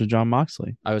Moxley versus John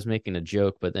Moxley? I was making a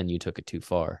joke, but then you took it too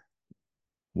far.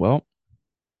 Well,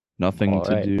 nothing All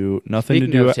to right. do,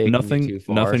 Speaking of taking it too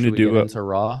far, nothing should to we get do. into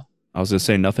Raw? I was gonna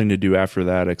say nothing to do after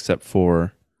that except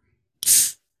for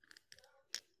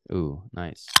Ooh,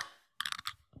 nice.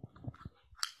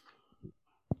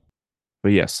 but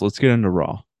yes, let's get into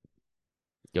Raw.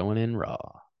 Going in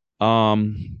Raw.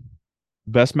 Um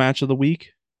best match of the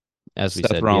week, As we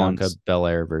Seth said, Bianca Rollins.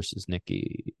 Belair versus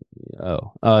Nikki. Seth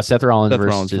Rollins Seth Rollins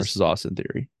versus versus Austin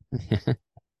Theory.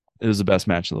 It was the best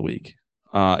match of the week.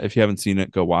 If you haven't seen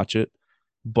it, go watch it.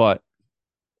 But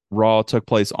Raw took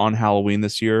place on Halloween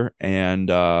this year, and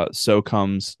so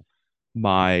comes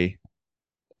my,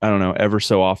 I don't know, ever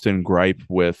so often gripe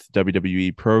with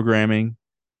WWE programming.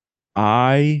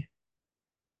 I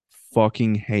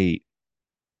fucking hate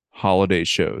holiday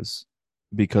shows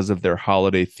because of their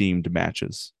holiday themed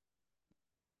matches.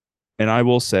 And I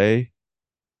will say,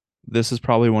 this is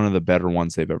probably one of the better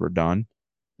ones they've ever done.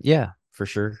 Yeah, for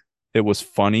sure. It was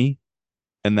funny,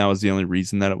 and that was the only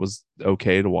reason that it was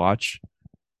okay to watch.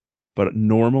 But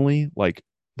normally, like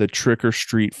the Trick or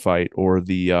Street fight or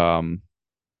the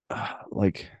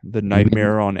like the You mean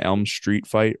Nightmare on Elm Street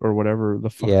fight or whatever the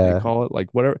fuck they yeah, call it,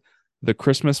 like whatever the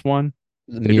Christmas one,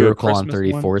 the they do a Miracle on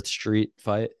Christmas one. 34th Street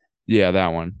fight? Yeah, that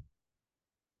one.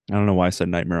 I don't know why I said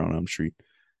Nightmare on Elm Street.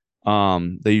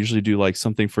 They usually do like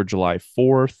something for July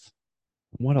 4th.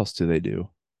 What else do they do?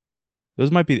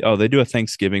 Those might be, oh, they do a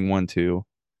Thanksgiving one too.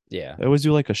 Yeah. They always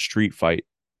do like a street fight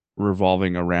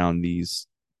revolving around these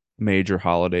major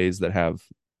holidays that have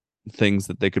things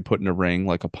that they could put in a ring,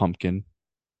 like a pumpkin,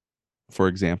 for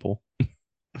example.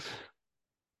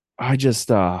 I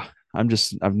just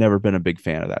I've never been a big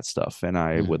fan of that stuff, and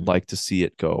I would Mhm. like to see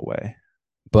it go away.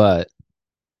 But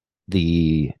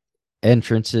the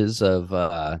entrances of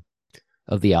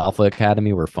the Alpha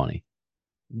Academy were funny.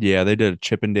 Yeah, they did a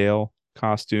Chippendale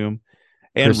costume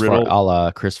and Riddle. A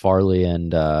la Chris Farley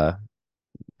and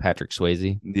Patrick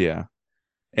Swayze. Yeah.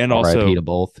 And R.I.P. also to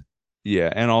both.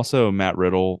 yeah, and also Matt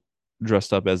Riddle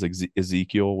dressed up as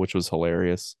Ezekiel, which was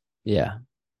hilarious. Yeah.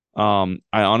 I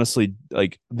honestly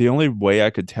like the only way I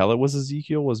could tell it was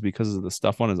Ezekiel was because of the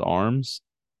stuff on his arms.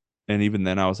 And even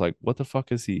then I was like, what the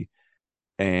fuck is he?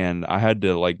 And I had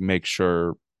to like make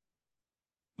sure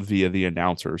via the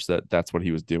announcers that that's what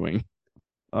he was doing.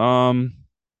 Um,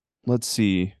 let's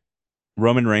see.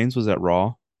 Roman Reigns was at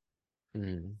Raw, Yeah,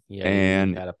 he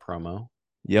and had a promo.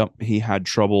 yep, he had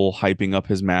trouble hyping up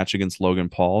his match against Logan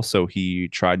Paul, so he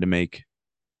tried to make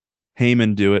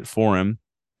Heyman do it for him,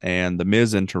 and The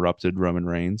Miz interrupted Roman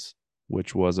Reigns,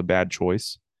 which was a bad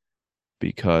choice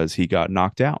because he got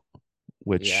knocked out,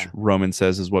 which Yeah. Roman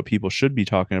says is what people should be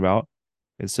talking about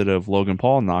instead of Logan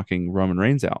Paul knocking Roman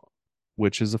Reigns out,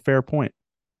 which is a fair point.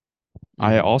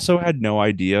 I Mhm. also had no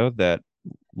idea that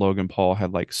Logan Paul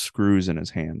had like screws in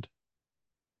his hand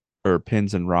or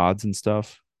pins and rods and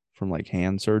stuff from like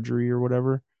hand surgery or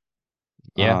whatever.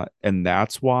 Yeah. And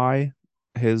that's why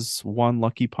his one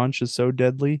lucky punch is so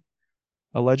deadly,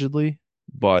 allegedly.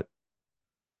 But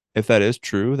if that is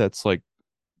true, that's like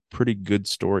pretty good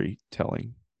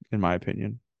storytelling, in my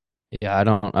opinion. Yeah, I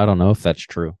don't know if that's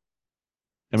true.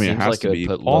 I mean, it Seems has like to it would be.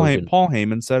 put Logan. Paul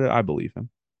Heyman said it. I believe him.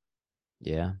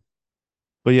 Yeah.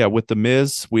 But yeah, with the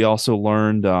Miz, we also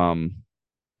learned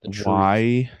The truth.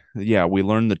 why. Yeah, we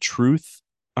learned the truth,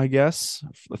 I guess,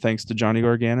 thanks to Johnny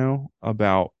Gargano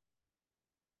about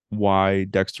why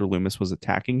Dexter Loomis was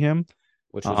attacking him.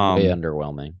 Which was way Um,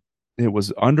 underwhelming. it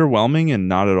was underwhelming and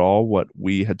not at all what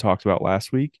we had talked about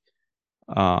last week.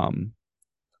 Um,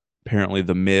 apparently,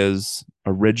 the Miz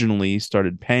originally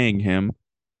started paying him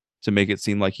to make it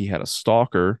seem like he had a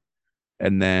stalker,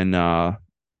 and then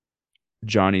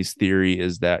Johnny's theory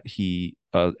is that he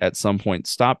at some point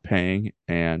stopped paying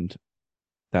and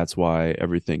that's why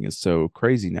everything is so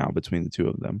crazy now between the two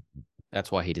of them.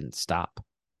 That's why he didn't stop.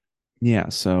 Yeah,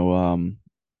 so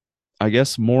I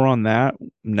guess more on that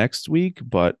next week,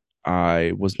 but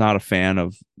I was not a fan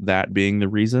of that being the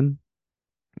reason.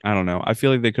 I don't know. I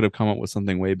feel like they could have come up with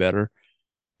something way better,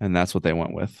 and that's what they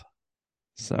went with.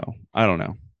 So I don't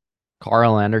know.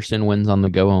 Carl Anderson wins on the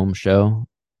go home show,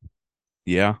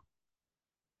 Yeah,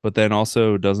 but then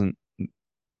also doesn't.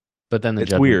 but then the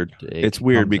It's Judgment weird. Day It's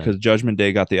weird comes because in. Judgment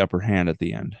Day got the upper hand at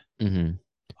the end. Mm-hmm.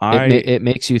 I It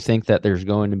makes you think that there's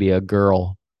going to be a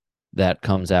girl that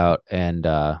comes out and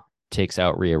takes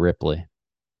out Rhea Ripley.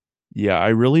 Yeah, I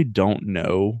really don't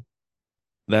know.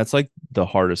 That's like the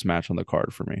hardest match on the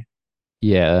card for me.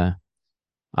 Yeah,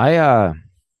 I uh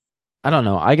I don't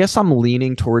know. I guess I'm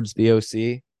leaning towards the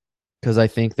OC because I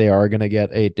think they are gonna get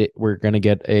we're gonna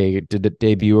get a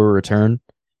debut or return.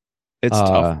 It's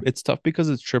tough. Uh, It's tough because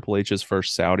it's Triple H's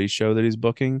first Saudi show that he's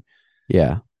booking.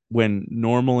 yeah. When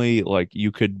normally like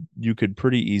you could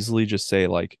pretty easily just say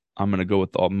like I'm gonna go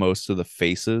with most of the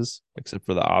faces except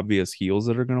for the obvious heels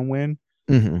that are gonna win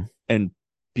Mm-hmm. and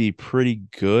be pretty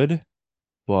good,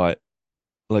 but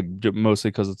like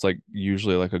mostly because it's like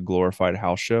usually like a glorified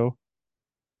house show.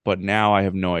 But now I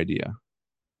have no idea.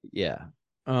 Yeah.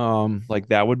 Like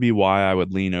that would be why I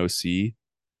would lean OC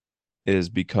is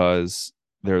because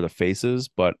they're the faces,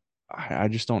 but I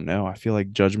just don't know. I feel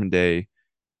like Judgment Day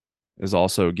is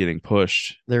also getting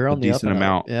pushed They're a on the up decent and up.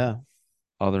 amount Yeah.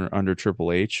 other under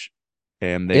Triple H,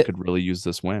 and they It could really use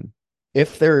this win.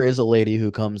 if there is a lady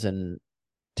who comes and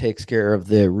takes care of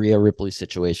the Rhea Ripley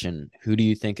situation, who do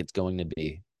you think it's going to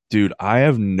be? Dude, I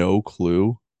have no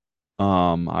clue.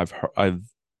 I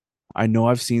know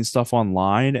I've seen stuff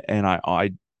online, and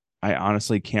I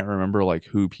honestly can't remember like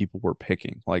who people were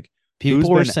picking. Like who's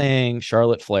People were been. saying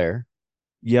Charlotte Flair,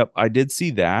 Yep, I did see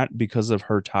that because of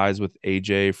her ties with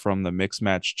AJ from the Mixed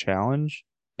Match Challenge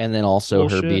and then also her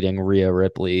bullshit. beating Rhea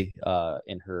Ripley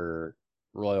in her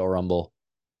Royal Rumble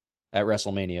at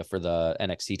WrestleMania for the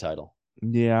NXT title.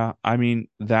 Yeah, I mean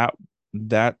that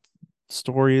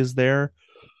story is there,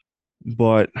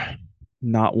 but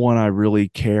not one I really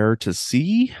care to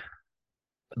see.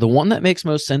 The one that makes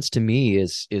most sense to me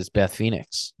is Beth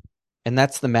Phoenix. And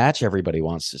that's the match everybody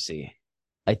wants to see.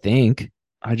 I think.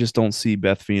 I just don't see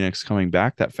Beth Phoenix coming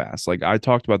back that fast. Like I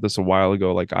talked about this a while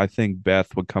ago. Like I think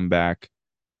Beth would come back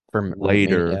For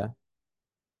later,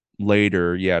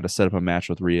 Mania. yeah, to set up a match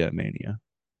with Rhea at Mania.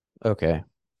 Okay.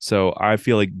 So I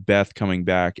feel like Beth coming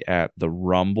back at the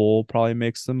Rumble probably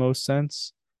makes the most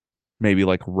sense. Maybe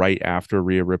like right after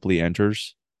Rhea Ripley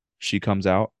enters, she comes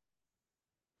out,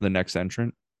 the next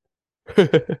entrant.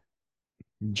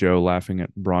 Joe laughing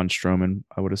at Braun Strowman,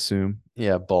 I would assume.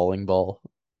 Yeah, bowling ball.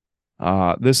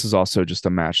 This is also just a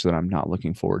match that I'm not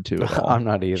looking forward to at all. I'm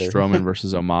not either. Strowman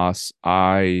versus Omos.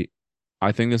 I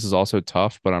think this is also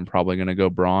tough, but I'm probably gonna go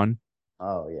Braun.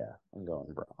 Oh yeah, I'm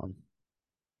going Braun.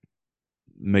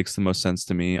 Makes the most sense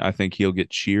to me. I think he'll get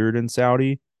cheered in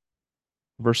Saudi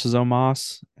versus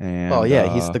Omos, Oh and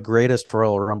yeah, he's the greatest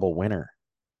Royal Rumble winner.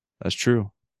 that's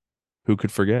true. Who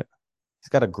could forget? He's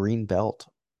got a green belt,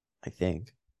 I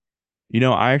think. You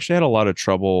know, I actually had a lot of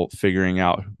trouble figuring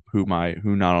out who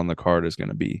not on the card is going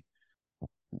to be.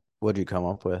 What'd you come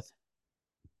up with?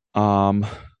 Um,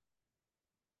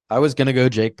 I was gonna go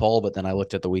Jake Paul, but then I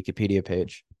looked at the Wikipedia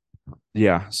page.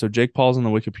 yeah. So Jake Paul's on the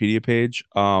Wikipedia page.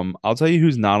 I'll tell you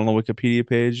who's not on the Wikipedia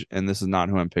page, and this is not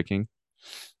who I'm picking.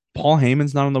 Paul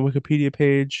Heyman's not on the Wikipedia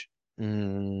page,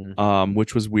 Mm,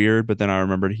 which was weird. But then I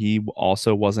remembered he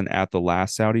also wasn't at the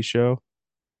last Saudi show.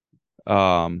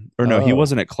 Or no, he oh,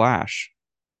 wasn't at Clash,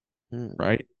 hmm.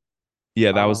 right?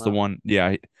 Yeah, that I don't was the know. one.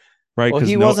 Yeah, right. Well, Because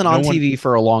he no, wasn't no on one. TV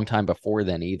for a long time before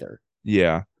then either.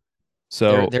 Yeah.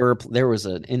 So There was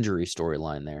an injury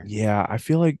storyline there. yeah, I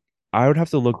feel like I would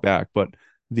have to look back, but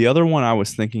the other one I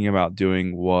was thinking about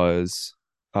doing was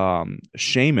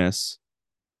Sheamus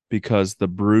because the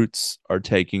Brutes are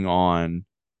taking on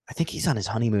I think he's on his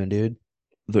honeymoon, dude.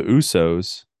 the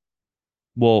Usos.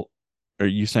 Well, are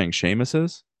you saying Sheamus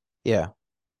is? Yeah.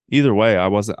 Either way,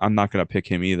 I'm not gonna pick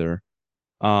him either.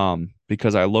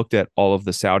 Because I looked at all of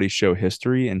the Saudi show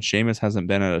history and Sheamus hasn't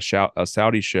been at a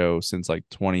Saudi show since like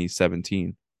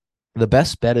 2017. The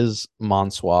best bet is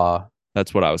Mansoor.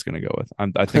 That's what I was gonna go with.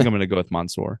 I think I'm gonna go with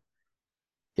Mansoor.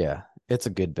 Yeah, it's a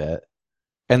good bet.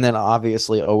 And then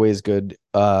obviously always good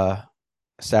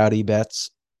Saudi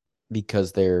bets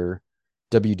because they're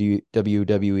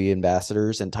WWE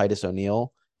ambassadors and Titus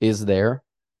O'Neil is there.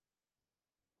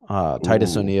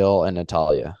 Titus Ooh. O'Neil and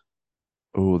Natalia.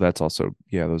 Oh, that's also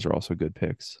yeah, those are also good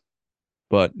picks.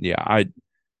 But yeah,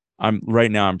 I'm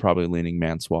right now I'm probably leaning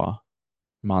Mansoor.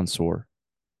 Mansoor.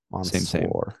 Same.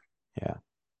 Mansoor. Yeah.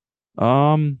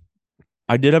 Um,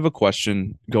 I did have a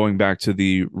question going back to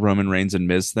the Roman Reigns and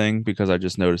Miz thing because I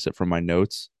just noticed it from my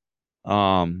notes.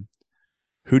 Um,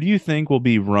 who do you think will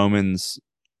be Roman's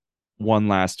one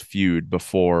last feud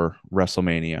before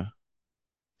WrestleMania?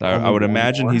 I Only would one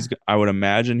imagine more. he's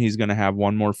going to have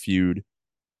one more feud.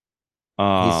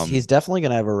 He's definitely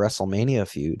gonna have a WrestleMania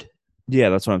feud. Yeah,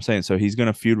 that's what I'm saying. So he's going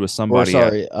to feud with Or somebody at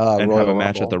sorry, and have a Royal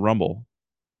match at the Rumble. Rumble.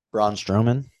 Braun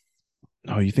Strowman.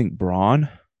 Oh, you think Braun?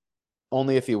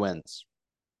 Only if he wins.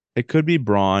 It could be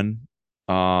Braun.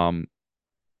 Um,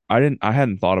 I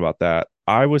hadn't thought about that.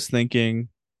 I was thinking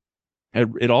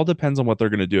it all depends on what they're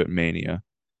going to do at Mania.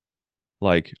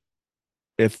 Like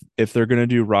if they're going to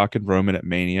do Rock and Roman at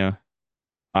Mania,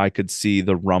 I could see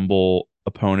the Rumble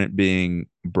opponent being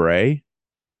Bray,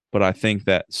 but I think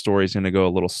that story's going to go a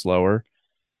little slower.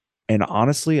 And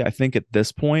honestly, I think at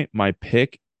this point, my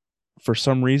pick for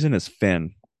some reason is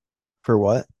Finn For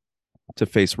what? to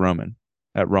face Roman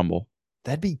at Rumble.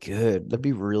 That'd be good. That'd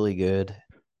be really good.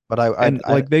 But I, And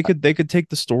I, like they could take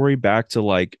the story back to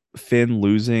like Finn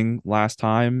losing last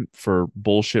time for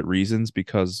bullshit reasons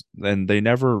because then they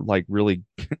never like really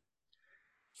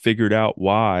figured out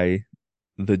why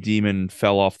the demon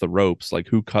fell off the ropes, like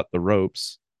who cut the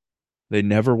ropes. They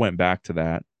never went back to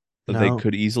that. They no,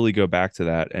 could easily go back to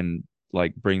that and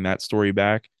like bring that story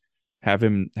back. Have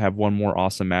him have one more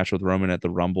awesome match with Roman at the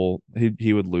Rumble.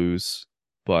 He would lose,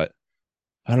 but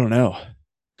I don't know.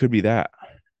 Could be that.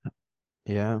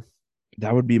 yeah,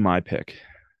 That would be my pick.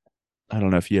 I don't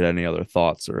know if you had any other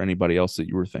thoughts or anybody else that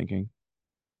you were thinking.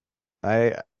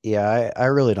 I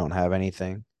really don't have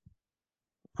anything.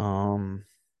 Um,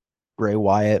 Bray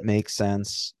Wyatt makes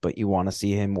sense, but you want to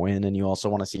see him win, and you also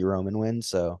want to see Roman win,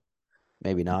 so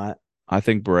maybe not. I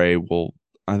think Bray will.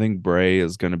 I think Bray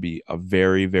is going to be a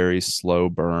very, very slow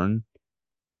burn.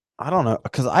 I don't know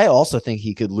because I also think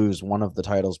he could lose one of the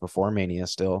titles before Mania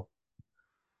still,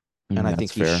 and I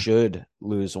think That's he fair. should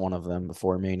lose one of them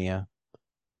before Mania.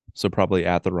 So probably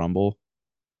at the Rumble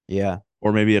Yeah,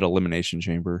 or maybe at Elimination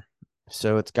Chamber.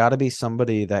 so it's got to be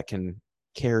somebody that can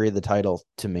carry the title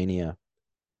to Mania.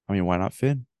 I mean, why not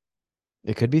Finn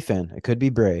It could be Finn. It could be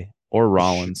Bray. or It, sh-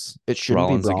 Rollins? it shouldn't be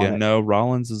Rollins Braun. again? No,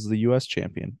 Rollins is the U.S.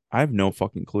 champion. I have no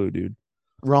fucking clue, dude.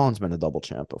 Rollins been a double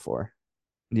champ before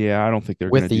Yeah, I don't think they're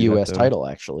going with to the do that U.S. though. title,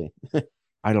 actually.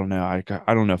 I don't know.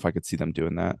 I don't know if I could see them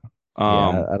doing that.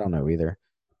 Yeah, I don't know either.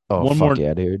 Oh, One fuck more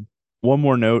yeah, dude. one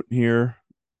more note here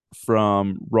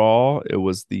from Raw. It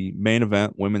was the main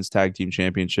event women's tag team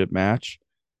championship match.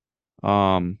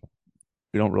 Um,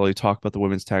 we don't really talk about the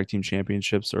women's tag team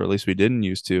championships, or at least we didn't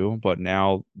used to, but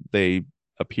now they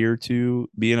appear to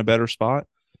be in a better spot.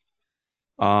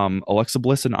 Alexa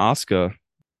Bliss and Asuka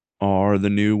are the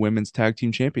new women's tag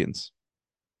team champions,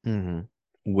 Hmm.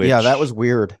 Yeah, that was which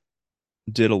weird.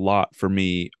 did a lot for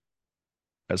me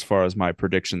as far as my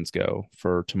predictions go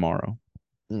for tomorrow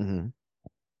Hmm.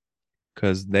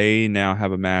 because they now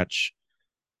have a match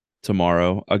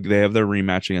tomorrow. They have their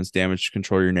rematch against Damage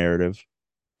Control Your Narrative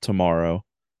tomorrow.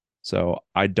 So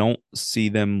I don't see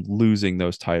them losing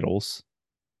those titles,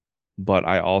 but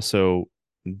I also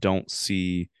don't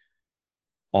see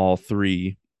all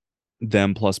three,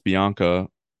 them plus Bianca,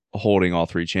 holding all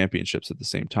three championships at the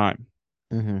same time.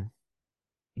 Hmm.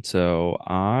 So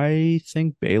I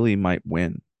think Bailey might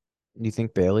win. You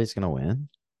think Bailey's gonna win?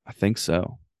 I think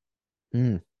so.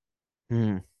 Hmm.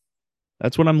 Hmm.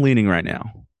 That's what I'm leaning right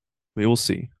now. We will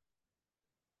see,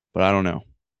 but I don't know.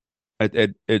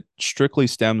 It strictly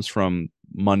stems from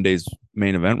Monday's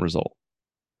main event result.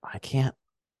 I can't.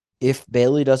 If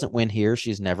Bailey doesn't win here,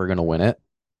 she's never gonna win it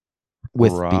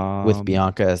with Um,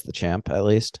 Bianca as the champ, at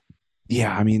least.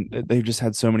 yeah, I mean they've just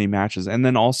had so many matches, and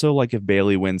then also like if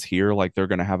Bailey wins here, like they're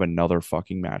gonna have another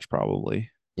fucking match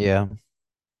probably. Yeah.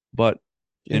 But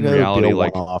I think that would be a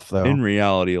one off in though.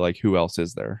 reality, like who else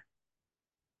is there?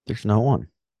 There's no one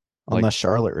Like unless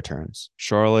Charlotte returns.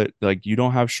 Charlotte, like you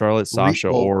don't have Charlotte,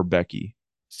 Sasha, Well, or Becky.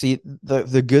 see,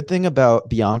 the good thing about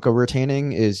Bianca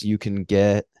retaining is you can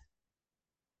get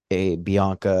a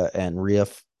Bianca and Rhea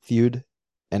feud,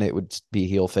 and it would be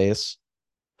heel face.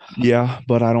 Yeah,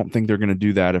 but I don't think they're gonna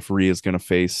do that if Rhea's gonna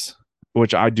face,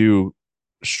 which I do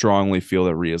strongly feel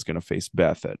that Rhea's gonna face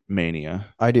Beth at Mania,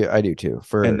 I do too. and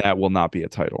For that will not be a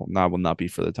title. That will not be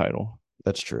for the title.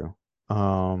 That's true.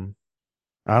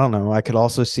 I don't know. I could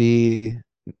also see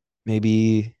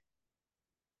maybe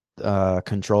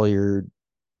control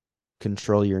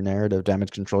your narrative,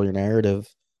 damage control your narrative.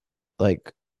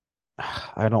 Like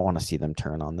I don't want to see them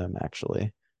turn on them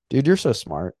actually. Dude, you're so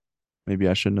smart. Maybe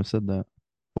I shouldn't have said that.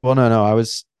 Well, no,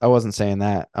 I wasn't saying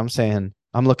that. I'm saying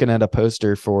I'm looking at a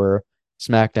poster for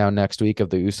SmackDown next week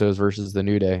of the Usos versus the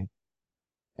New Day,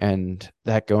 and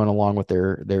that going along with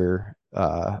their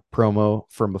promo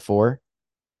from before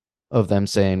of them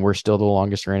saying we're still the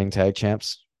longest reigning tag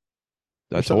champs.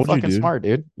 I You're so told you, fucking dude. smart,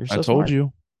 dude. You're I so told smart.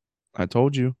 you. I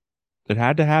told you. It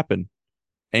had to happen.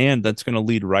 And that's going to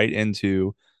lead right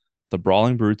into the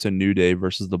Brawling Brutes and New Day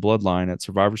versus the Bloodline at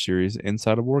Survivor Series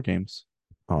inside of War Games.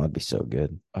 Oh, it'd be so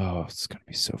good. Oh, it's going to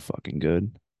be so fucking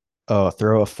good. Oh,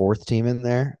 throw a fourth team in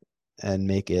there and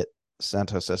make it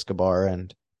Santos Escobar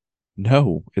and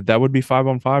No, that would be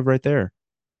 5-on-5 right there.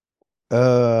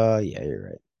 yeah, you're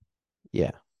right.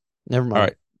 Yeah. Never All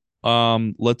mind.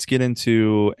 right. Let's get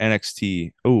into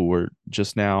NXT. Oh, we're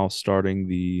just now starting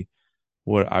the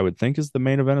what I would think is the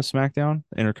main event of SmackDown,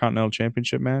 Intercontinental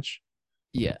Championship match.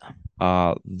 Yeah.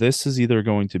 This is either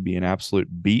going to be an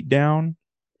absolute beatdown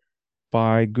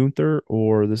by Gunther,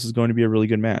 or this is going to be a really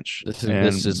good match. This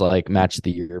is like match of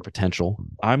the year potential.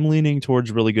 I'm leaning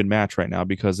towards really good match right now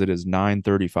because it is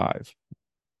 9:35,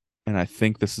 and I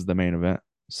think this is the main event.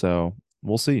 So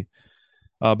we'll see.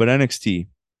 But NXT,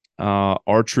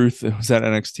 R-Truth was at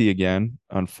NXT again.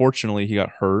 Unfortunately, he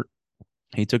got hurt.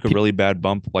 He took a really bad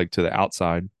bump like to the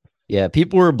outside. Yeah,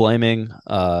 people were blaming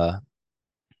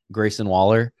Grayson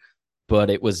Waller, but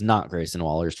it was not Grayson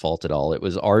Waller's fault at all. It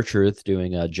was R-Truth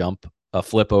doing a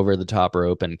flip over the top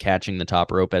rope and catching the top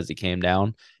rope as he came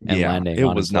down and landing it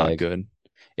on was his not leg. good.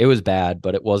 It was bad,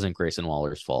 but it wasn't Grayson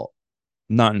Waller's fault.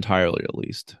 Not entirely, at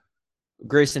least.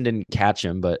 Grayson didn't catch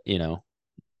him, but it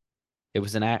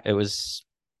was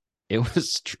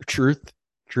Truth.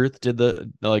 Truth did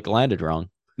landed wrong.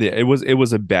 Yeah, it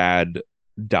was a bad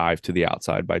dive to the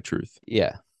outside by Truth.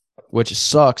 Yeah, which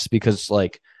sucks because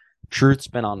Truth's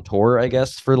been on tour, I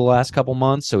guess, for the last couple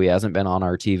months, so he hasn't been on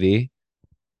our TV.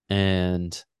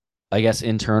 And I guess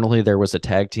internally there was a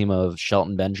tag team of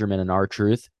Shelton Benjamin and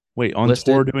R-Truth. Wait, on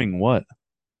tour doing what?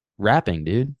 Rapping,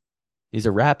 dude. He's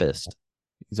a rapist.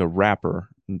 He's a rapper.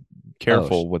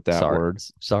 Careful with that word.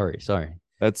 Sorry.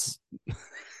 That's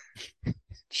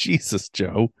Jesus,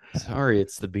 Joe. Sorry,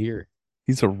 it's the beer.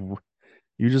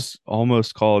 You just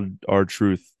almost called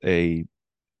R-Truth I'm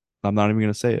not even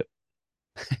gonna say it.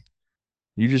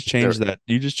 You just changed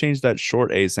that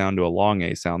short A sound to a long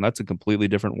A sound. That's a completely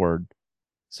different word.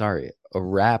 Sorry, a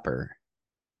rapper.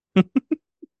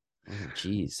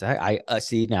 Jeez, I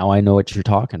see now. I know what you're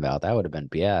talking about. That would have been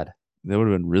bad. That would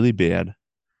have been really bad.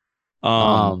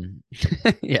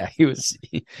 Yeah, he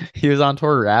was on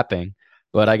tour rapping,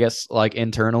 but I guess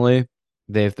internally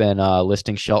they've been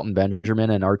listing Shelton Benjamin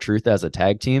and R-Truth as a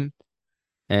tag team,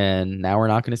 and now we're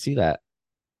not going to see that.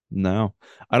 No,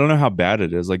 I don't know how bad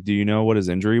it is. Do you know what his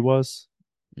injury was?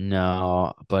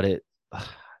 No, but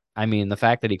I mean, the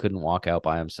fact that he couldn't walk out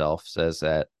by himself says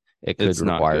that it could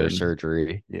require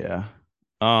surgery. Yeah.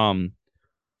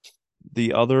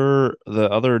 The other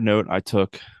note I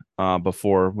took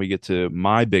before we get to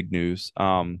my big news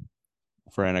for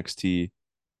NXT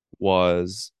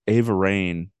was Ava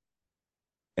Raine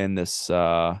in this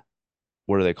what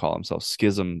do they call themselves?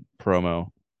 Schism promo.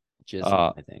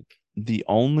 I think. The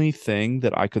only thing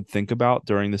that I could think about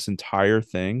during this entire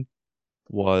thing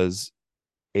was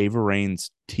Ava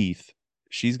Raine's teeth.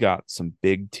 She's got some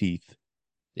big teeth.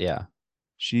 Yeah.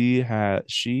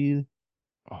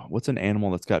 What's an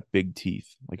animal that's got big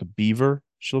teeth? Like a beaver?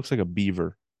 She looks like a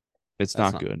beaver. It's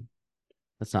not good.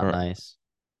 That's not nice.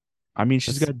 I mean,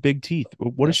 she's got big teeth.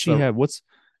 What does she have?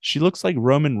 She looks like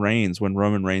Roman Reigns when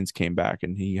Roman Reigns came back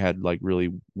and he had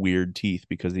really weird teeth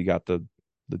because he got the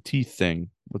teeth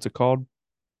thing. What's it called?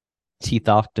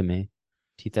 Teethectomy.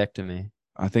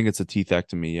 I think it's a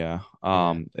teethectomy. Yeah.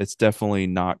 It's definitely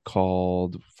not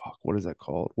called. Fuck. What is that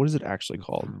called? What is it actually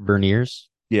called? Veneers.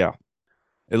 Yeah.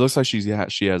 It looks like she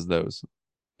has those.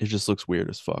 It just looks weird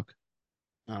as fuck.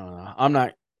 I'm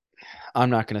not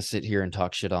going to sit here and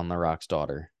talk shit on The Rock's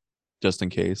daughter. Just in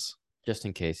case. Just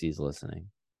in case he's listening.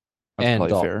 That's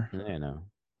probably fair. You know.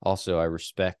 Also, I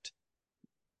respect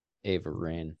Ava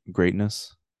Raine.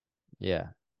 Greatness. Yeah.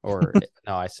 Or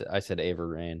no, I said Ava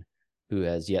Raine, who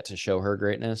has yet to show her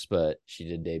greatness, but she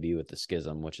did debut with the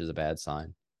Schism, which is a bad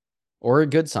sign. Or a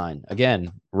good sign.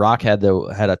 Again, Rock had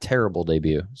a terrible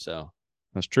debut, so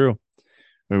that's true.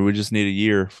 Maybe we just need a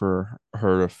year for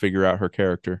her to figure out her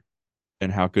character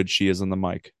and how good she is on the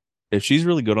mic. If she's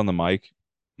really good on the mic,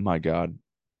 my God,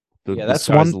 the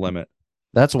sky's the limit.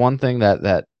 That's one thing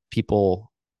that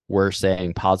people were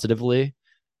saying positively,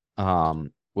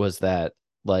 was that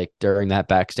during that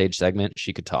backstage segment,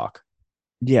 she could talk.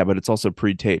 Yeah, but it's also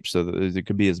pre-taped, so it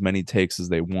could be as many takes as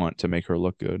they want to make her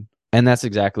look good. And that's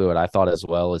exactly what I thought as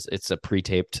well. Is it's a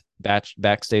pre-taped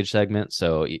backstage segment,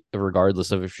 so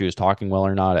regardless of if she was talking well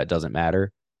or not, it doesn't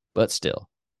matter. but still,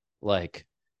 like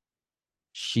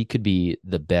she could be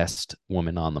the best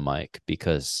woman on the mic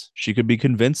because She could be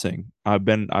convincing. I've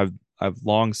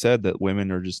long said that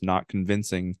women are just not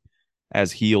convincing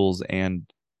as heels and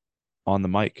on the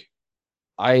mic.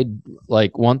 I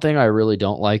like one thing I really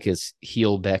don't like is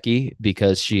heel Becky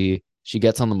because she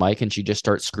gets on the mic and she just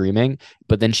starts screaming,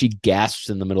 but then she gasps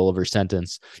in the middle of her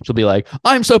sentence. She'll be like,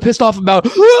 "I'm so pissed off about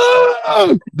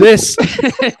this."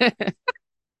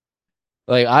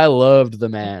 Like I loved the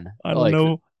man. I don't Like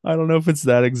know. I don't know if it's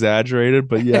that exaggerated,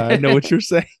 but yeah, I know what you're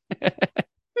saying.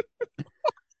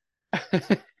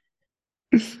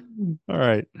 All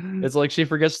right. it's like she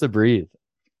forgets to breathe.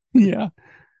 Yeah.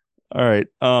 All right.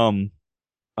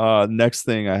 Next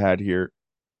thing I had here,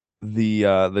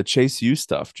 the Chase U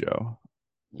stuff, Joe.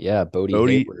 Yeah, Bodie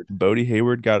Bodie Hayward. Bodie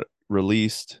Hayward got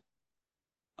released.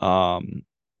 Um,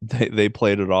 they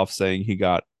played it off saying he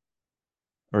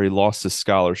lost his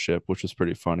scholarship, which was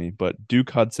pretty funny. But Duke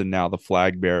Hudson now the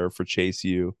flag bearer for Chase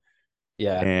U,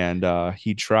 Yeah. and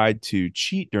he tried to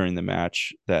cheat during the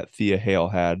match that Thea Hale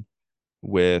had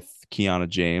with Kiana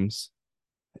James,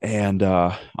 and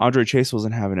Andre Chase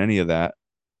wasn't having any of that.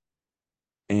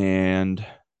 And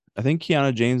I think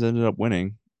Kiana James ended up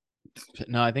winning.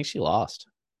 No, I think she lost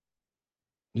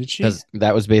Did she? because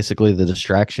that was basically the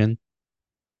distraction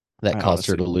that I caused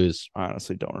her honestly, to lose. I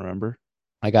honestly don't remember.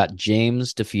 I got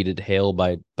James defeated Hale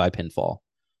by pinfall.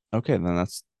 Okay, then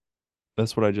that's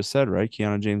what I just said, right?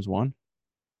 Kiana James won.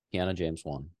 Kiana James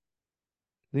won.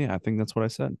 Yeah, I think that's what I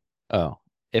said. Oh,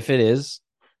 if it is,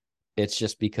 it's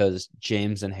just because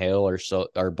James and Hale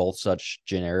are both such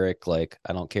generic, like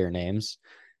I don't care names.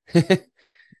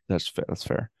 That's fair. That's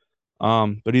fair.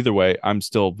 But either way, I'm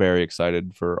still very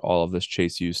excited for all of this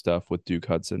Chase U stuff with Duke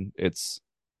Hudson.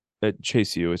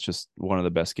 Chase U. It's just one of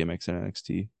the best gimmicks in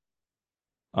NXT.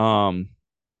 Um,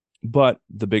 but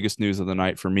the biggest news of the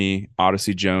night for me,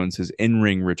 Odyssey Jones, his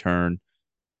in-ring return.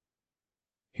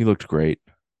 He looked great.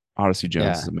 Odyssey Jones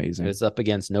Yeah, is it amazing. was up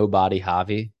against Nobody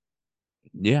Javi.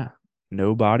 Yeah,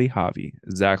 nobody Javi.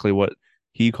 Exactly what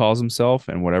he calls himself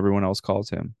and what everyone else calls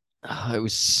him.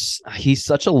 He's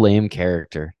such a lame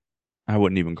character. I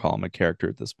wouldn't even call him a character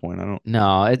at this point. I don't.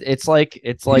 No,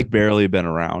 He's barely been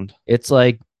around. it's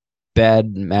like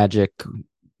Bad Magic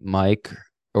Mike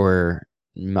or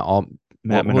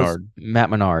Matt Menard, Matt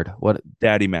Menard. What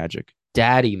Daddy Magic.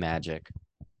 Daddy Magic?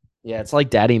 Yeah, it's like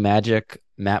Daddy Magic,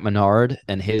 Matt Menard,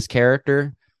 and his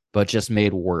character, but just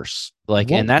made worse.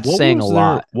 Like, and that's saying a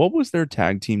lot. What was their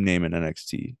tag team name in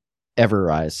NXT?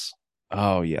 Everrise.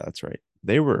 Oh yeah, that's right.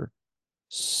 They were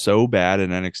so bad in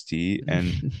NXT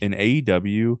and in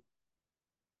AEW.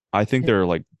 I think they're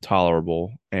like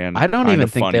tolerable and I don't kind even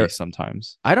of think funny they're.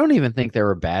 sometimes. I don't even think they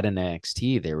were bad in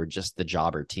NXT. They were just the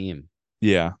jobber team.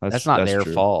 Yeah, That's not that's their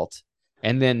true. fault.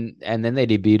 And then they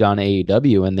debuted on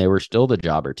AEW and they were still the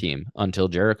jobber team until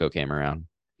Jericho came around.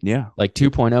 Yeah, Like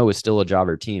 2.0 was still a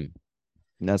jobber team.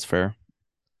 that's fair.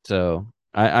 So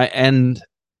and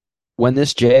when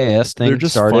this JAS They're thing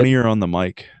just started, funnier on the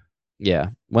mic. yeah,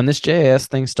 when this JAS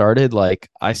thing started, like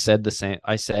I said the same.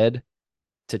 I said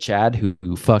to Chad, who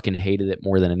fucking hated it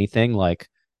more than anything, like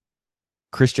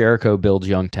Chris Jericho builds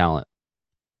young talent.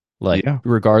 Like Yeah,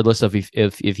 regardless of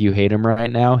if you hate him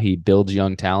right now, he builds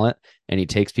young talent and he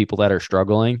takes people that are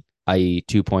struggling, i.e.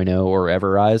 2.0 or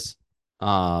Everrise,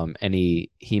 and he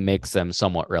makes them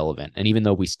somewhat relevant. And even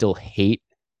though we still hate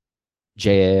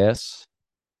JAS,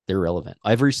 they're relevant.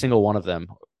 Every single one of them,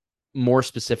 more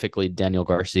specifically Daniel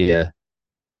Garcia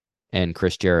and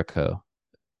Chris Jericho,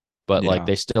 but like yeah,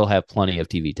 they still have plenty of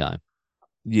TV time.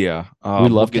 yeah. We We'll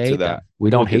love to get to hate that. them. We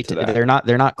We'll don't get hate to to, that.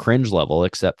 they're not cringe level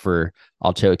except for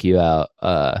I'll choke you out.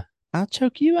 I'll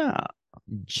choke you out.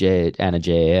 Anna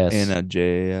JAS. And a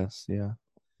JAS, yeah.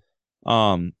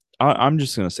 I'm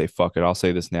just gonna say fuck it. I'll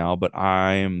say this now, but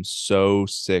I am so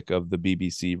sick of the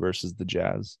BBC versus the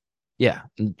Jazz. Yeah,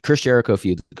 Chris Jericho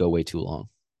feuds go way too long.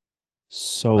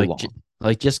 So Like,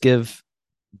 long. just give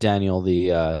Daniel the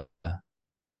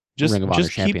Ring of Honor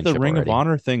Just keep the championship Ring of already.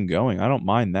 Honor thing going. I don't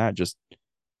mind that. Just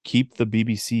keep the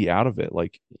BBC out of it.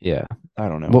 Like Yeah, I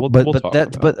don't know. well, We'll talk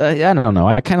about that. I don't know.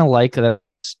 I kind of like that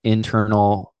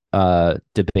internal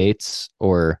debates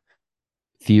or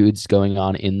feuds going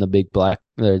on in the big black.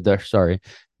 Sorry,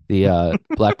 the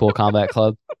Blackpool Combat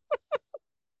Club.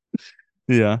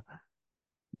 Yeah.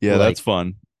 Yeah, Like, that's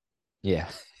fun. yeah.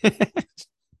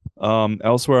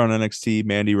 Elsewhere on NXT,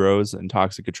 Mandy Rose and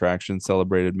Toxic Attraction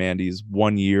celebrated Mandy's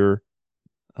 1 year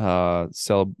her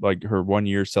 1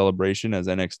 year celebration as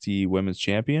NXT Women's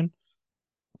Champion.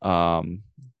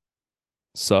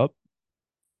 Sup?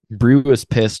 Brie was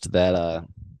pissed that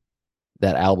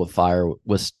that Alba Fire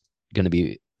was going to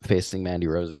be facing Mandy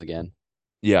Rose again.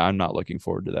 Yeah, I'm not looking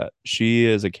forward to that. She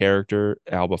is a character,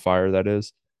 Alba Fire, that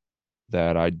is,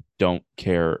 that I don't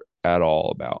care at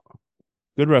all about.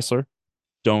 Good wrestler.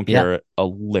 Don't Yeah. care a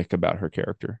lick about her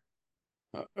character.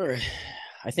 All right.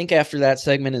 I think after that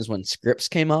segment is when Scripps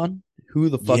came on. Who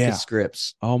the fuck is Yeah.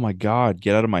 Scripps? Oh my God.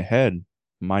 Get out of my head.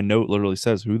 My note literally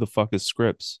says, "Who the fuck is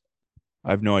Scripps?" I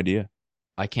have no idea.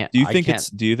 I can't. Do you I think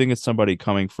can't. it's somebody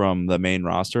coming from the main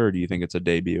roster, or do you think it's a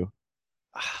debut?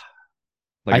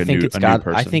 Like I think it's a new got. I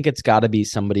person? think it's got to be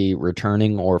somebody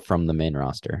returning or from the main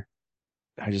roster.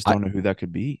 I just I don't know who that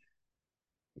could be.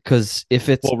 because if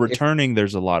it's Well, if returning,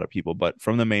 there's a lot of people, but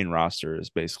from the main roster is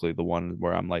basically the one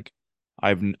where I'm like, I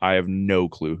have no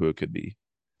clue who it could be.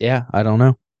 yeah, I don't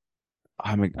know.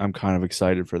 I'm kind of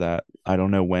excited for that. I don't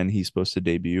know when he's supposed to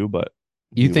debut, but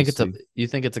You we will think it's a see. you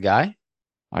think it's a guy?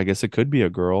 I guess it could be a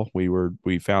girl.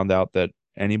 We found out that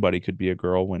anybody could be a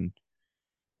girl when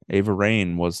Ava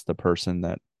Rain was the person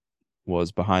that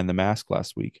was behind the mask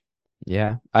last week.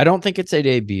 Yeah, I don't think it's a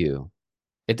debut.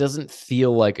 It doesn't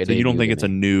feel like a So you don't debut think to it's a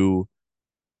me. new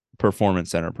performance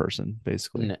center person,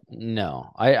 basically?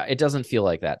 No, I it doesn't feel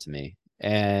like that to me.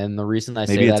 And the reason I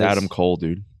say Maybe it's that Adam is Cole,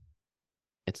 dude.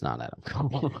 it's not Adam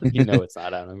Cole. You know it's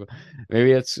not Adam Cole.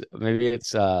 Maybe it's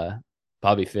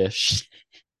Bobby Fish.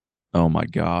 Oh my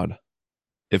God.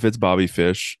 If it's Bobby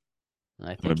Fish, I I'm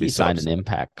gonna think be he so signed an upset.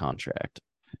 impact contract.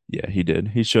 Yeah, he did.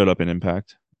 He showed up in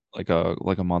Impact like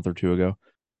a month or two ago.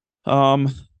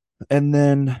 Um, and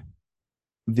then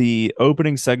the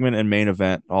opening segment and main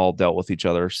event all dealt with each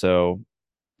other. So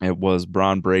it was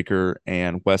Braun Breaker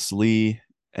and Wes Lee,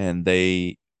 and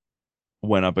they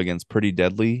went up against Pretty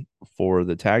Deadly for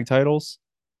the tag titles.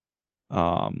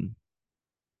 Um,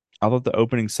 I thought the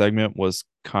opening segment was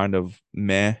kind of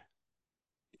meh,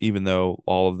 even though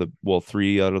all of the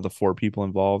three out of the four people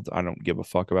involved, I don't give a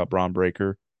fuck about Braun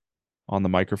Breaker on the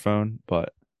microphone,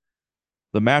 but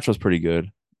the match was pretty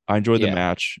good. I enjoyed the Yeah.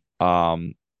 match.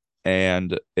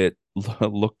 And it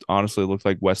looked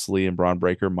like Wesley and Braun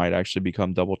Breaker might actually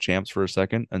become double champs for a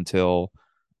second until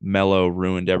Mello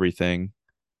ruined everything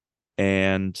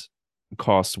and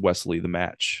cost Wesley the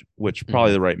match, which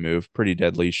probably Mhm. the right move. Pretty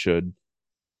Deadly should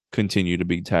continue to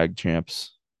be tag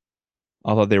champs.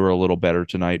 I thought they were a little better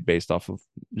tonight based off of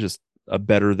just a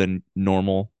better than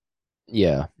normal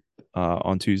Yeah.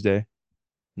 on Tuesday.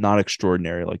 Not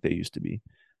extraordinary like they used to be.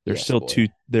 Yes, boy.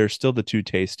 They're still the two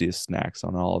tastiest snacks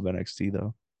on all of NXT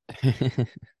though.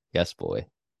 Yes, boy.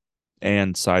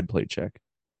 And side plate check.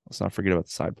 Let's not forget about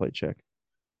the side plate check.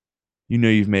 You know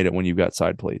you've made it when you've got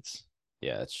side plates.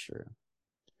 Yeah, that's true.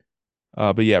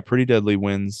 But yeah, Pretty Deadly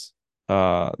wins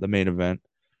the main event.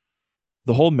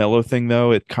 The whole Mellow thing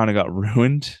though, it kind of got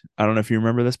ruined. I don't know if you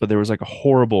remember this, but there was like a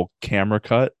horrible camera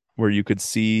cut where you could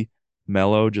see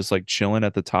Mellow just like chilling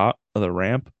at the top of the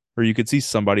ramp, or you could see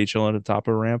somebody chilling at the top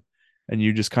of a ramp, and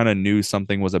you just kind of knew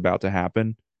something was about to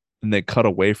happen, and they cut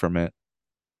away from it,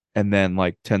 and then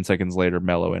like 10 seconds later,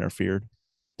 Mellow interfered.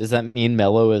 Does that mean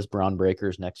Mello is Braun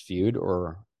Breaker's next feud,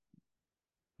 or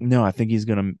No, I think he's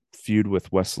gonna feud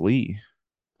with Wesley,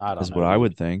 I don't is what know, I dude?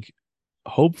 would think.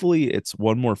 Hopefully, it's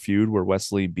one more feud where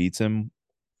Wesley beats him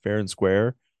fair and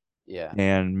square, Yeah.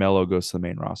 and Mello goes to the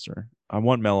main roster. I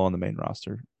want Mello on the main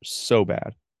roster so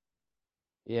bad.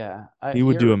 Yeah. He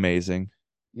would do amazing.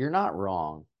 You're not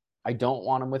wrong. I don't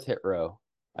want him with Hit Row.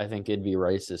 I think it'd be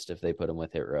racist if they put him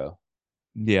with Hit Row.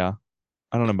 Yeah,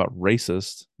 I don't know about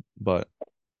racist, but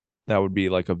that would be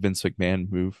like a Vince McMahon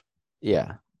move.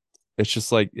 Yeah. It's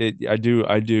just like it. I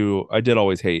did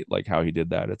always hate like how he did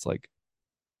that. It's like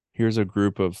here's a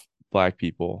group of black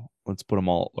people. Let's put them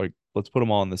all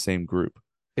in the same group.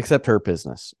 Except Hurt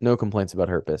Business. No complaints about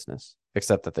Hurt Business,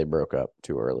 except that they broke up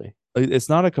too early. It's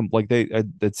not like they.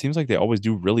 It seems like they always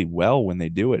do really well when they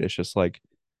do it. It's just like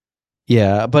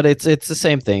Yeah, but it's the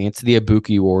same thing. It's the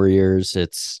Ibuki Warriors.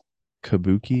 It's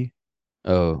Kabuki.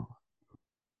 oh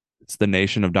It's the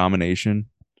Nation of Domination.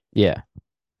 yeah,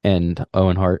 and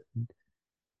Owen Hart.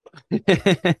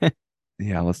 It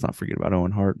Yeah, let's not forget about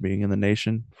Owen Hart being in the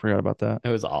Nation. Forgot about that.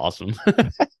 was awesome.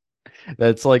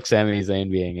 That's like Sami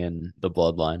Zayn being in the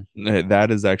Bloodline. That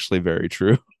is actually very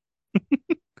true.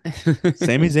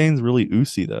 Sami Zayn's really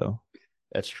oozy though.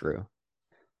 That's true.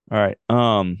 All right.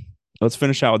 Let's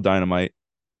finish out with Dynamite.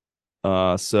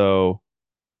 So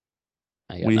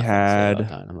I got we nothing to say about had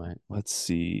Dynamite. let's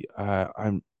see.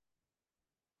 I'm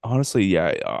honestly,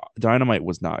 yeah, Dynamite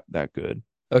was not that good.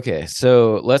 Okay,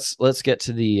 so let's get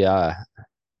to the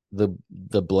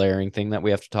blaring thing that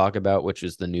we have to talk about, which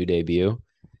is the new debut.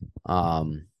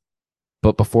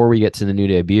 But before we get to the new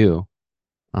debut,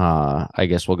 I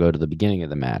guess we'll go to the beginning of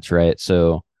the match, right?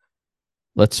 So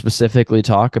Let's specifically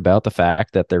talk about the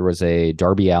fact that there was a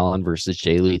Darby Allin versus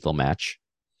Jay Lethal match,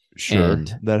 Sure,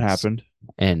 and that happened.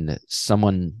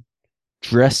 someone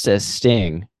dressed as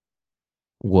Sting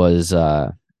was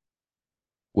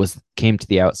came to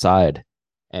the outside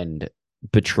and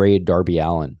betrayed Darby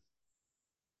Allin.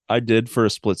 I did for a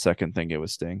split second think it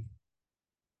was Sting.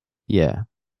 Yeah.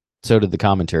 So did the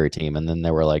commentary team. And then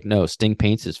they were like, no, Sting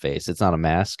paints his face. It's not a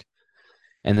mask.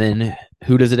 And then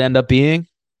who does it end up being?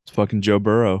 It's fucking Joe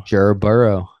Burrow. Joe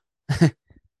Burrow.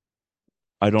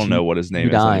 I don't two, know what his two name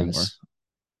is anymore. dimes.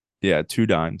 Yeah, two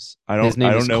dimes. His I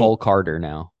name don't is know. Cole Carter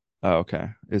now. Oh, okay.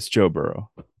 It's Joe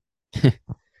Burrow. He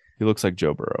looks like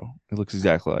Joe Burrow. He looks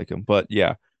exactly like him. But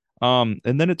yeah. And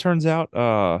then it turns out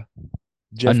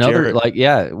Jeff Another, Jarrett like,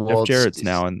 yeah, Jeff well, Jarrett's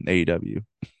now in AEW.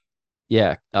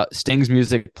 yeah, Sting's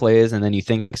music plays, and then you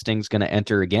think Sting's going to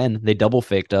enter again. They double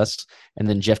faked us, and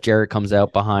then Jeff Jarrett comes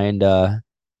out behind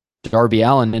Darby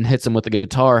Allin and hits him with a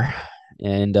guitar,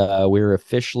 and we're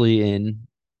officially in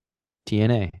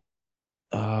TNA.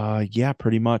 Yeah,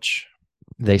 pretty much.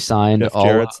 They signed Jeff all.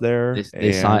 Jarrett's there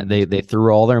They signed. and They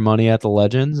threw all their money at the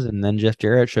Legends, and then Jeff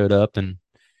Jarrett showed up, and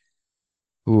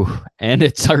and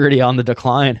it's already on the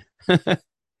decline.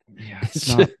 yeah, it's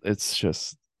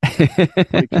just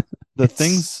like the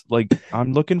things like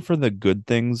I'm looking for the good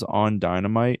things on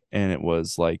Dynamite, and it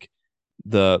was like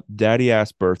the daddy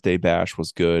ass birthday bash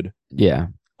was good. Yeah.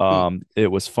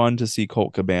 It was fun to see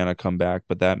Colt Cabana come back,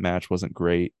 but that match wasn't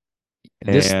great.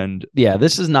 This And yeah,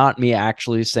 this is not me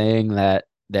actually saying that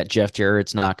Jeff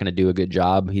Jarrett's not going to do a good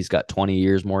job. He's got 20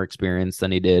 years more experience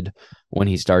than he did when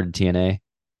he started TNA.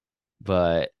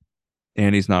 But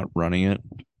he's not running it.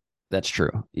 that's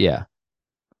true. Yeah.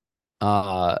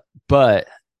 But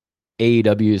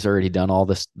AEW has already done all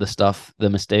the stuff,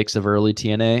 the mistakes of early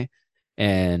TNA,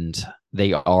 and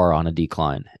they are on a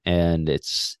decline. And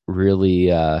it's really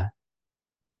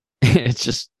it's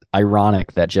just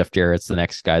ironic that Jeff Jarrett's the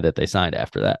next guy that they signed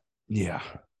after that. Yeah.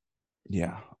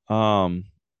 Yeah.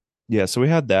 Yeah, so we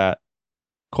had that.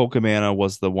 Colt Cabana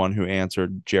was the one who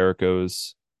answered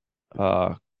Jericho's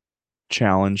uh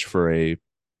challenge for a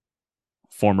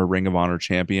former Ring of Honor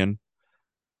champion.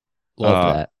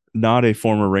 Love that. Not a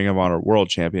former Ring of Honor world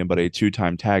champion, but a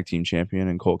two-time tag team champion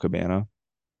in Colt Cabana.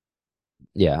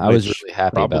 Yeah, I was Which really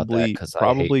happy about that because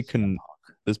I hate CM Punk.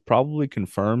 this probably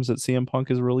confirms that CM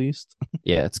Punk is released.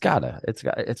 Yeah, it's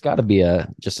gotta be a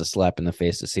just a slap in the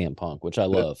face to CM Punk, which I that,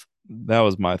 love. that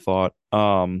was my thought.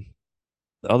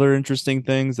 Other interesting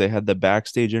things, they had the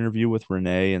backstage interview with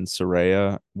Renee and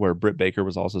Saraya, where Britt Baker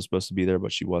was also supposed to be there,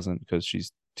 but she wasn't because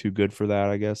she's too good for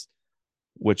that, I guess,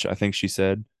 which I think she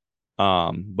said.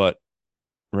 But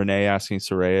Renee asking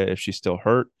Saraya if she's still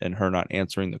hurt and her not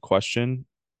answering the question.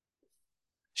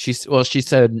 She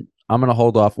said, I'm gonna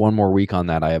hold off one more week on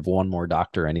that. I have one more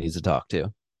doctor I need to talk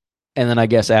to. And then I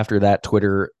guess after that,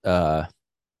 Twitter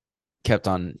kept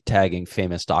on tagging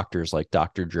famous doctors like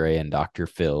Dr. Dre and Dr.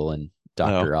 Phil and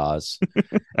Dr. Oz.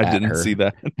 I didn't her. see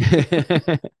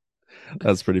that.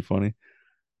 That's pretty funny.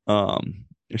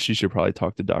 She should probably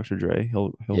talk to Dr. Dre.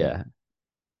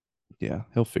 Yeah.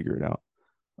 He'll figure it out.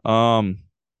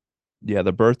 Yeah,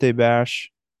 the birthday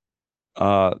bash.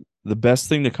 The best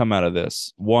thing to come out of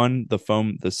this, one,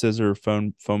 the scissor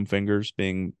foam fingers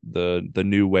being the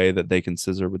new way that they can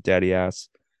scissor with daddy ass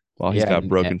while he's got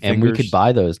broken fingers. And we could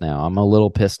buy those now. I'm a little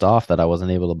pissed off that I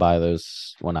wasn't able to buy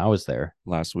those when I was there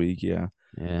last week. Yeah.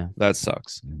 Yeah. That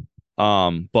sucks.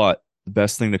 But the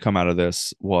best thing to come out of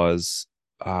this was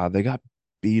they got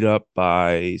beat up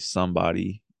by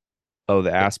somebody. Oh,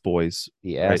 the Ass Boys.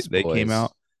 The Ass Boys. They came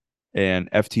out and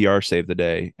FTR saved the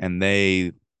day, and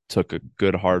they took a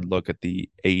good hard look at the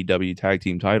AEW tag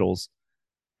team titles,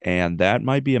 and that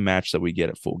might be a match that we get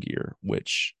at Full Gear,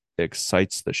 which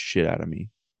excites the shit out of me.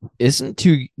 Isn't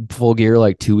Full Gear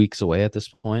like 2 weeks away at this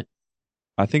point?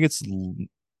 I think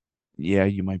yeah,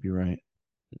 you might be right.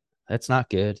 That's not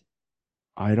good.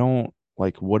 I don't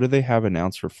like, what do they have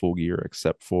announced for Full Gear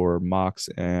except for Mox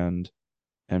and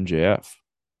MJF?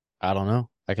 I don't know.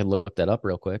 I could look that up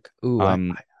real quick. Ooh,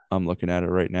 I'm looking at it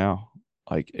right now.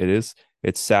 Like it's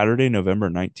Saturday, November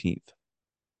 19th.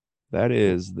 That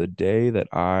is the day that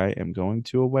I am going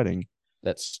to a wedding.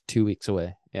 That's 2 weeks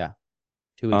away. Yeah.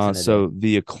 2 weeks. So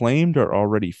the Acclaimed are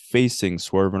already facing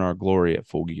Swerve in Our Glory at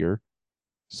Full Gear.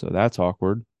 So that's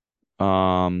awkward.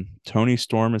 Tony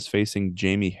Storm is facing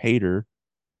Jamie Hayter.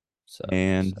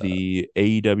 And the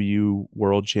AEW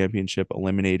World Championship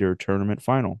Eliminator Tournament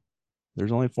Final.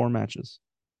 There's only 4 matches.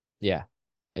 Yeah.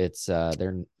 It's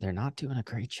they're not doing a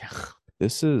great job.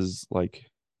 This is like,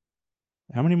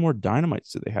 how many more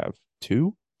Dynamites do they have?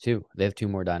 2? They have 2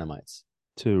 more Dynamites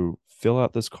to fill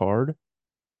out this card.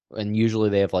 and usually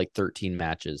they have like 13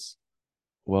 matches.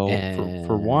 Well,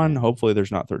 for one, And hopefully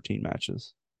there's not 13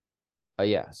 matches.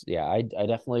 yes, yeah, I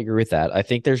definitely agree with that. I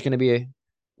think there's going to be a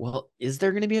well, is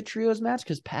there going to be a trios match?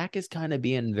 Because Pac is kind of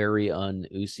being very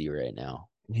un-Usi right now.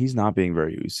 He's not being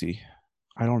very oozy.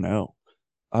 I don't know.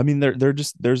 I mean, they're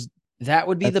just there's That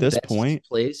would be at the this best point.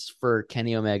 place for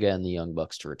Kenny Omega and the Young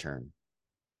Bucks to return,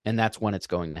 and that's when it's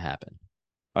going to happen.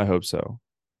 I hope so.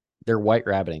 They're white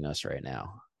rabbiting us right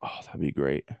now. Oh, that'd be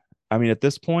great. I mean, at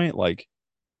this point, like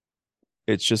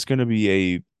it's just going to be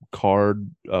a card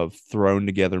of thrown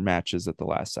together matches at the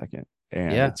last second,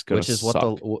 and Yeah, it's going to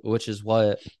suck. which is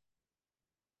what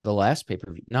the last pay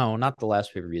per view. No, not the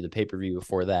last pay per view. The pay per view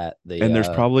before that. The And there's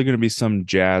probably going to be some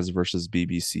Jazz versus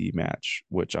BBC match,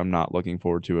 which I'm not looking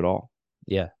forward to at all.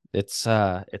 yeah, it's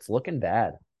looking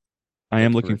bad. I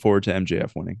am looking Looking, forward to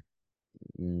MJF winning.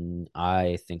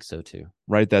 I think so too.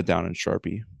 Write that down in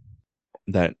Sharpie.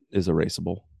 That is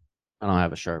erasable, I don't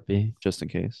have a Sharpie. just in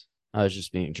case. I was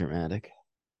just being dramatic.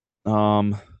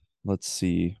 Um, let's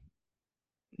see.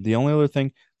 The only other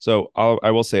thing, so I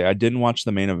will say I didn't watch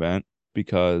the main event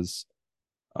because,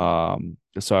 so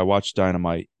I watched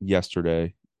Dynamite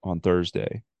yesterday on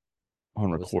Thursday on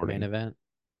What was the main recording, event?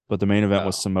 but the main event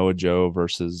was Oh, Samoa Joe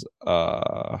versus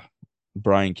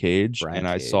Brian Cage, Brian and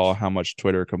I saw Cage. how much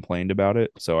Twitter complained about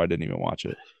it, so I didn't even watch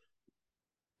it.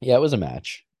 Yeah, it was a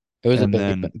match. It was a And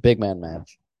then big man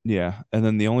match. yeah, and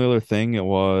then the only other thing it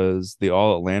was the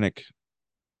All Atlantic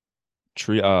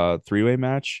three-way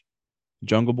match.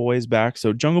 Jungle Boy is back,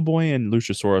 so Jungle Boy and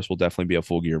Luchasaurus will definitely be a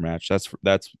full gear match.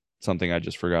 That's something I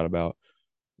just forgot about.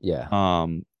 Yeah.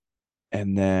 Um,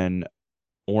 and then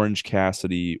Orange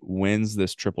Cassidy wins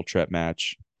this triple threat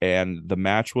match, and the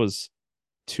match was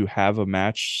to have a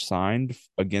match signed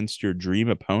against your dream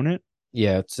opponent,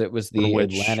 Yeah, it was for the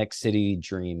which, Atlantic City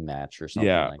Dream match or something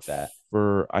yeah, like that.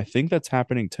 for I think that's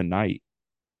happening tonight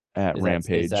at Is that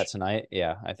Rampage, tonight?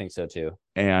 Yeah, I think so too.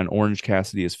 and Orange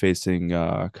Cassidy is facing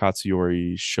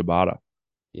Katsuyori Shibata,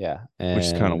 Yeah, which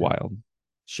is kind of and wild.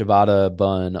 Shibata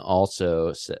Bun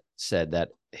also said that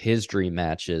his dream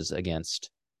match is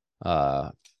against uh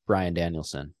Brian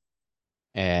Danielson,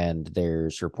 and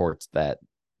there's reports that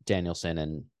Danielson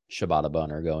and Shibata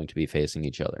Bun are going to be facing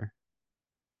each other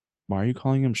Why are you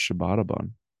calling him Shibata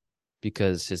Bun?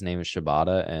 because his name is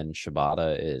Shibata, and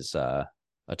Shibata is a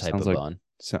type Sounds of like bun.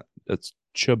 it's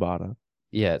Chibata.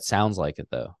 Yeah, it sounds like it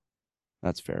though.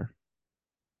 That's fair.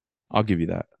 I'll give you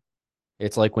that.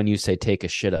 It's like when you say take a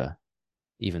shitta,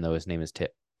 even though his name is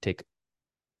take You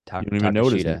don't even know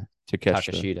what his name. Takashita.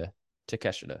 Takeshita. Takashita.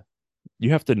 Takeshita. You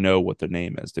have to know what the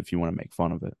name is if you want to make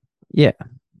fun of it. Yeah,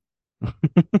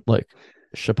 like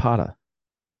Shibata.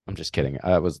 I'm just kidding.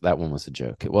 That one was a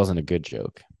joke. It wasn't a good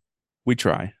joke. We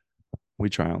try. We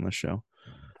try on this show.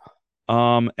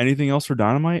 Anything else for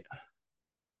Dynamite?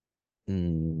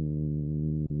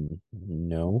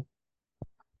 No.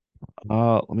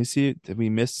 Let me see. Did we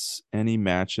miss any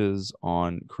matches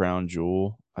on Crown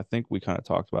Jewel? I think we kind of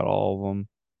talked about all of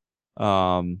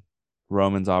them.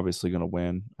 Roman's obviously going to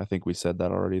win. I think we said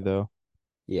that already, though.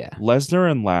 Yeah. Lesnar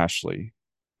and Lashley,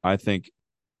 I think,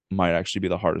 might actually be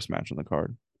the hardest match on the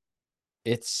card.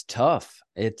 It's tough.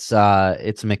 It's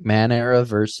McMahon era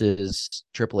versus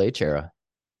Triple H era.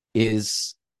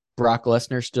 Is Brock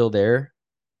Lesnar still there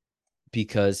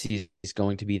because he's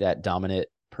going to be that dominant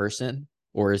person,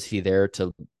 or is he there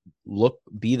to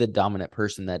be the dominant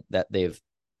person that they've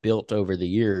built over the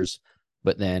years,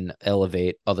 but then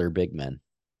elevate other big men?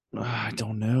 I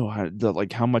don't know.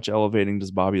 Like, how much elevating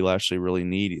does Bobby Lashley really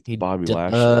need? It's He Bobby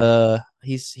Lashley.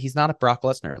 he's not at Brock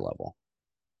Lesnar level.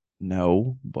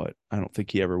 No, but I don't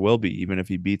think he ever will be, even if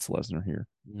he beats Lesnar here.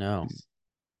 No,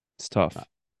 It's tough.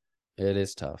 it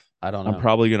is tough. I don't I'm know.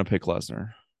 probably gonna pick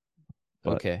Lesnar,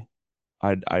 but Okay,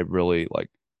 I really like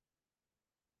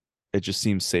it. Just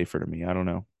seems safer to me. I don't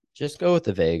know. just go with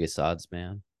the Vegas odds,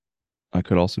 man. I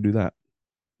could also do that.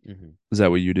 Mm-hmm. Is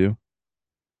that what you do?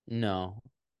 No,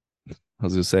 I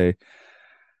was gonna say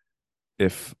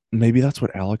if maybe that's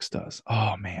what Alex does.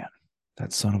 Oh man,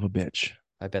 that son of a bitch.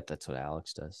 I bet that's what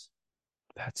Alex does.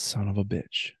 That son of a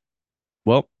bitch.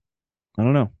 Well, I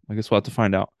don't know. I guess we'll have to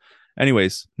find out.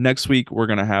 Anyways, next week we're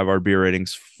gonna have our beer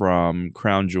ratings from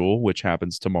Crown Jewel, which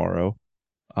happens tomorrow,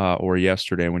 or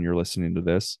yesterday when you're listening to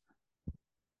this.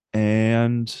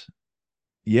 And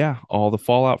yeah, all the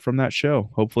fallout from that show.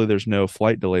 Hopefully there's no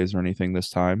flight delays or anything this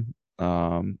time.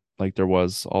 Like there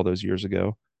was all those years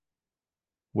ago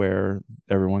where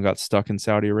everyone got stuck in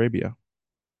Saudi Arabia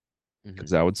because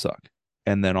Mm-hmm. that would suck.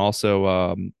 And then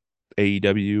also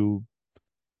AEW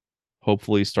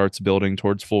hopefully starts building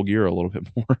towards full gear a little bit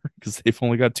more because they've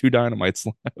only got two dynamites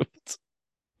left.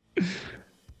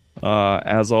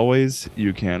 As always,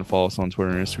 you can follow us on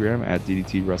Twitter and Instagram at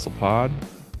DDT WrestlePod.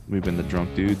 We've been the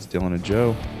Drunk Dudes, Dylan and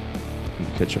Joe. We'll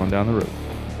catch you on down the road.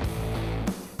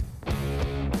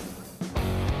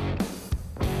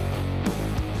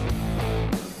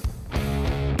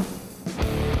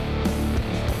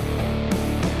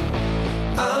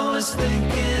 I was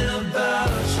thinking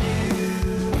about you.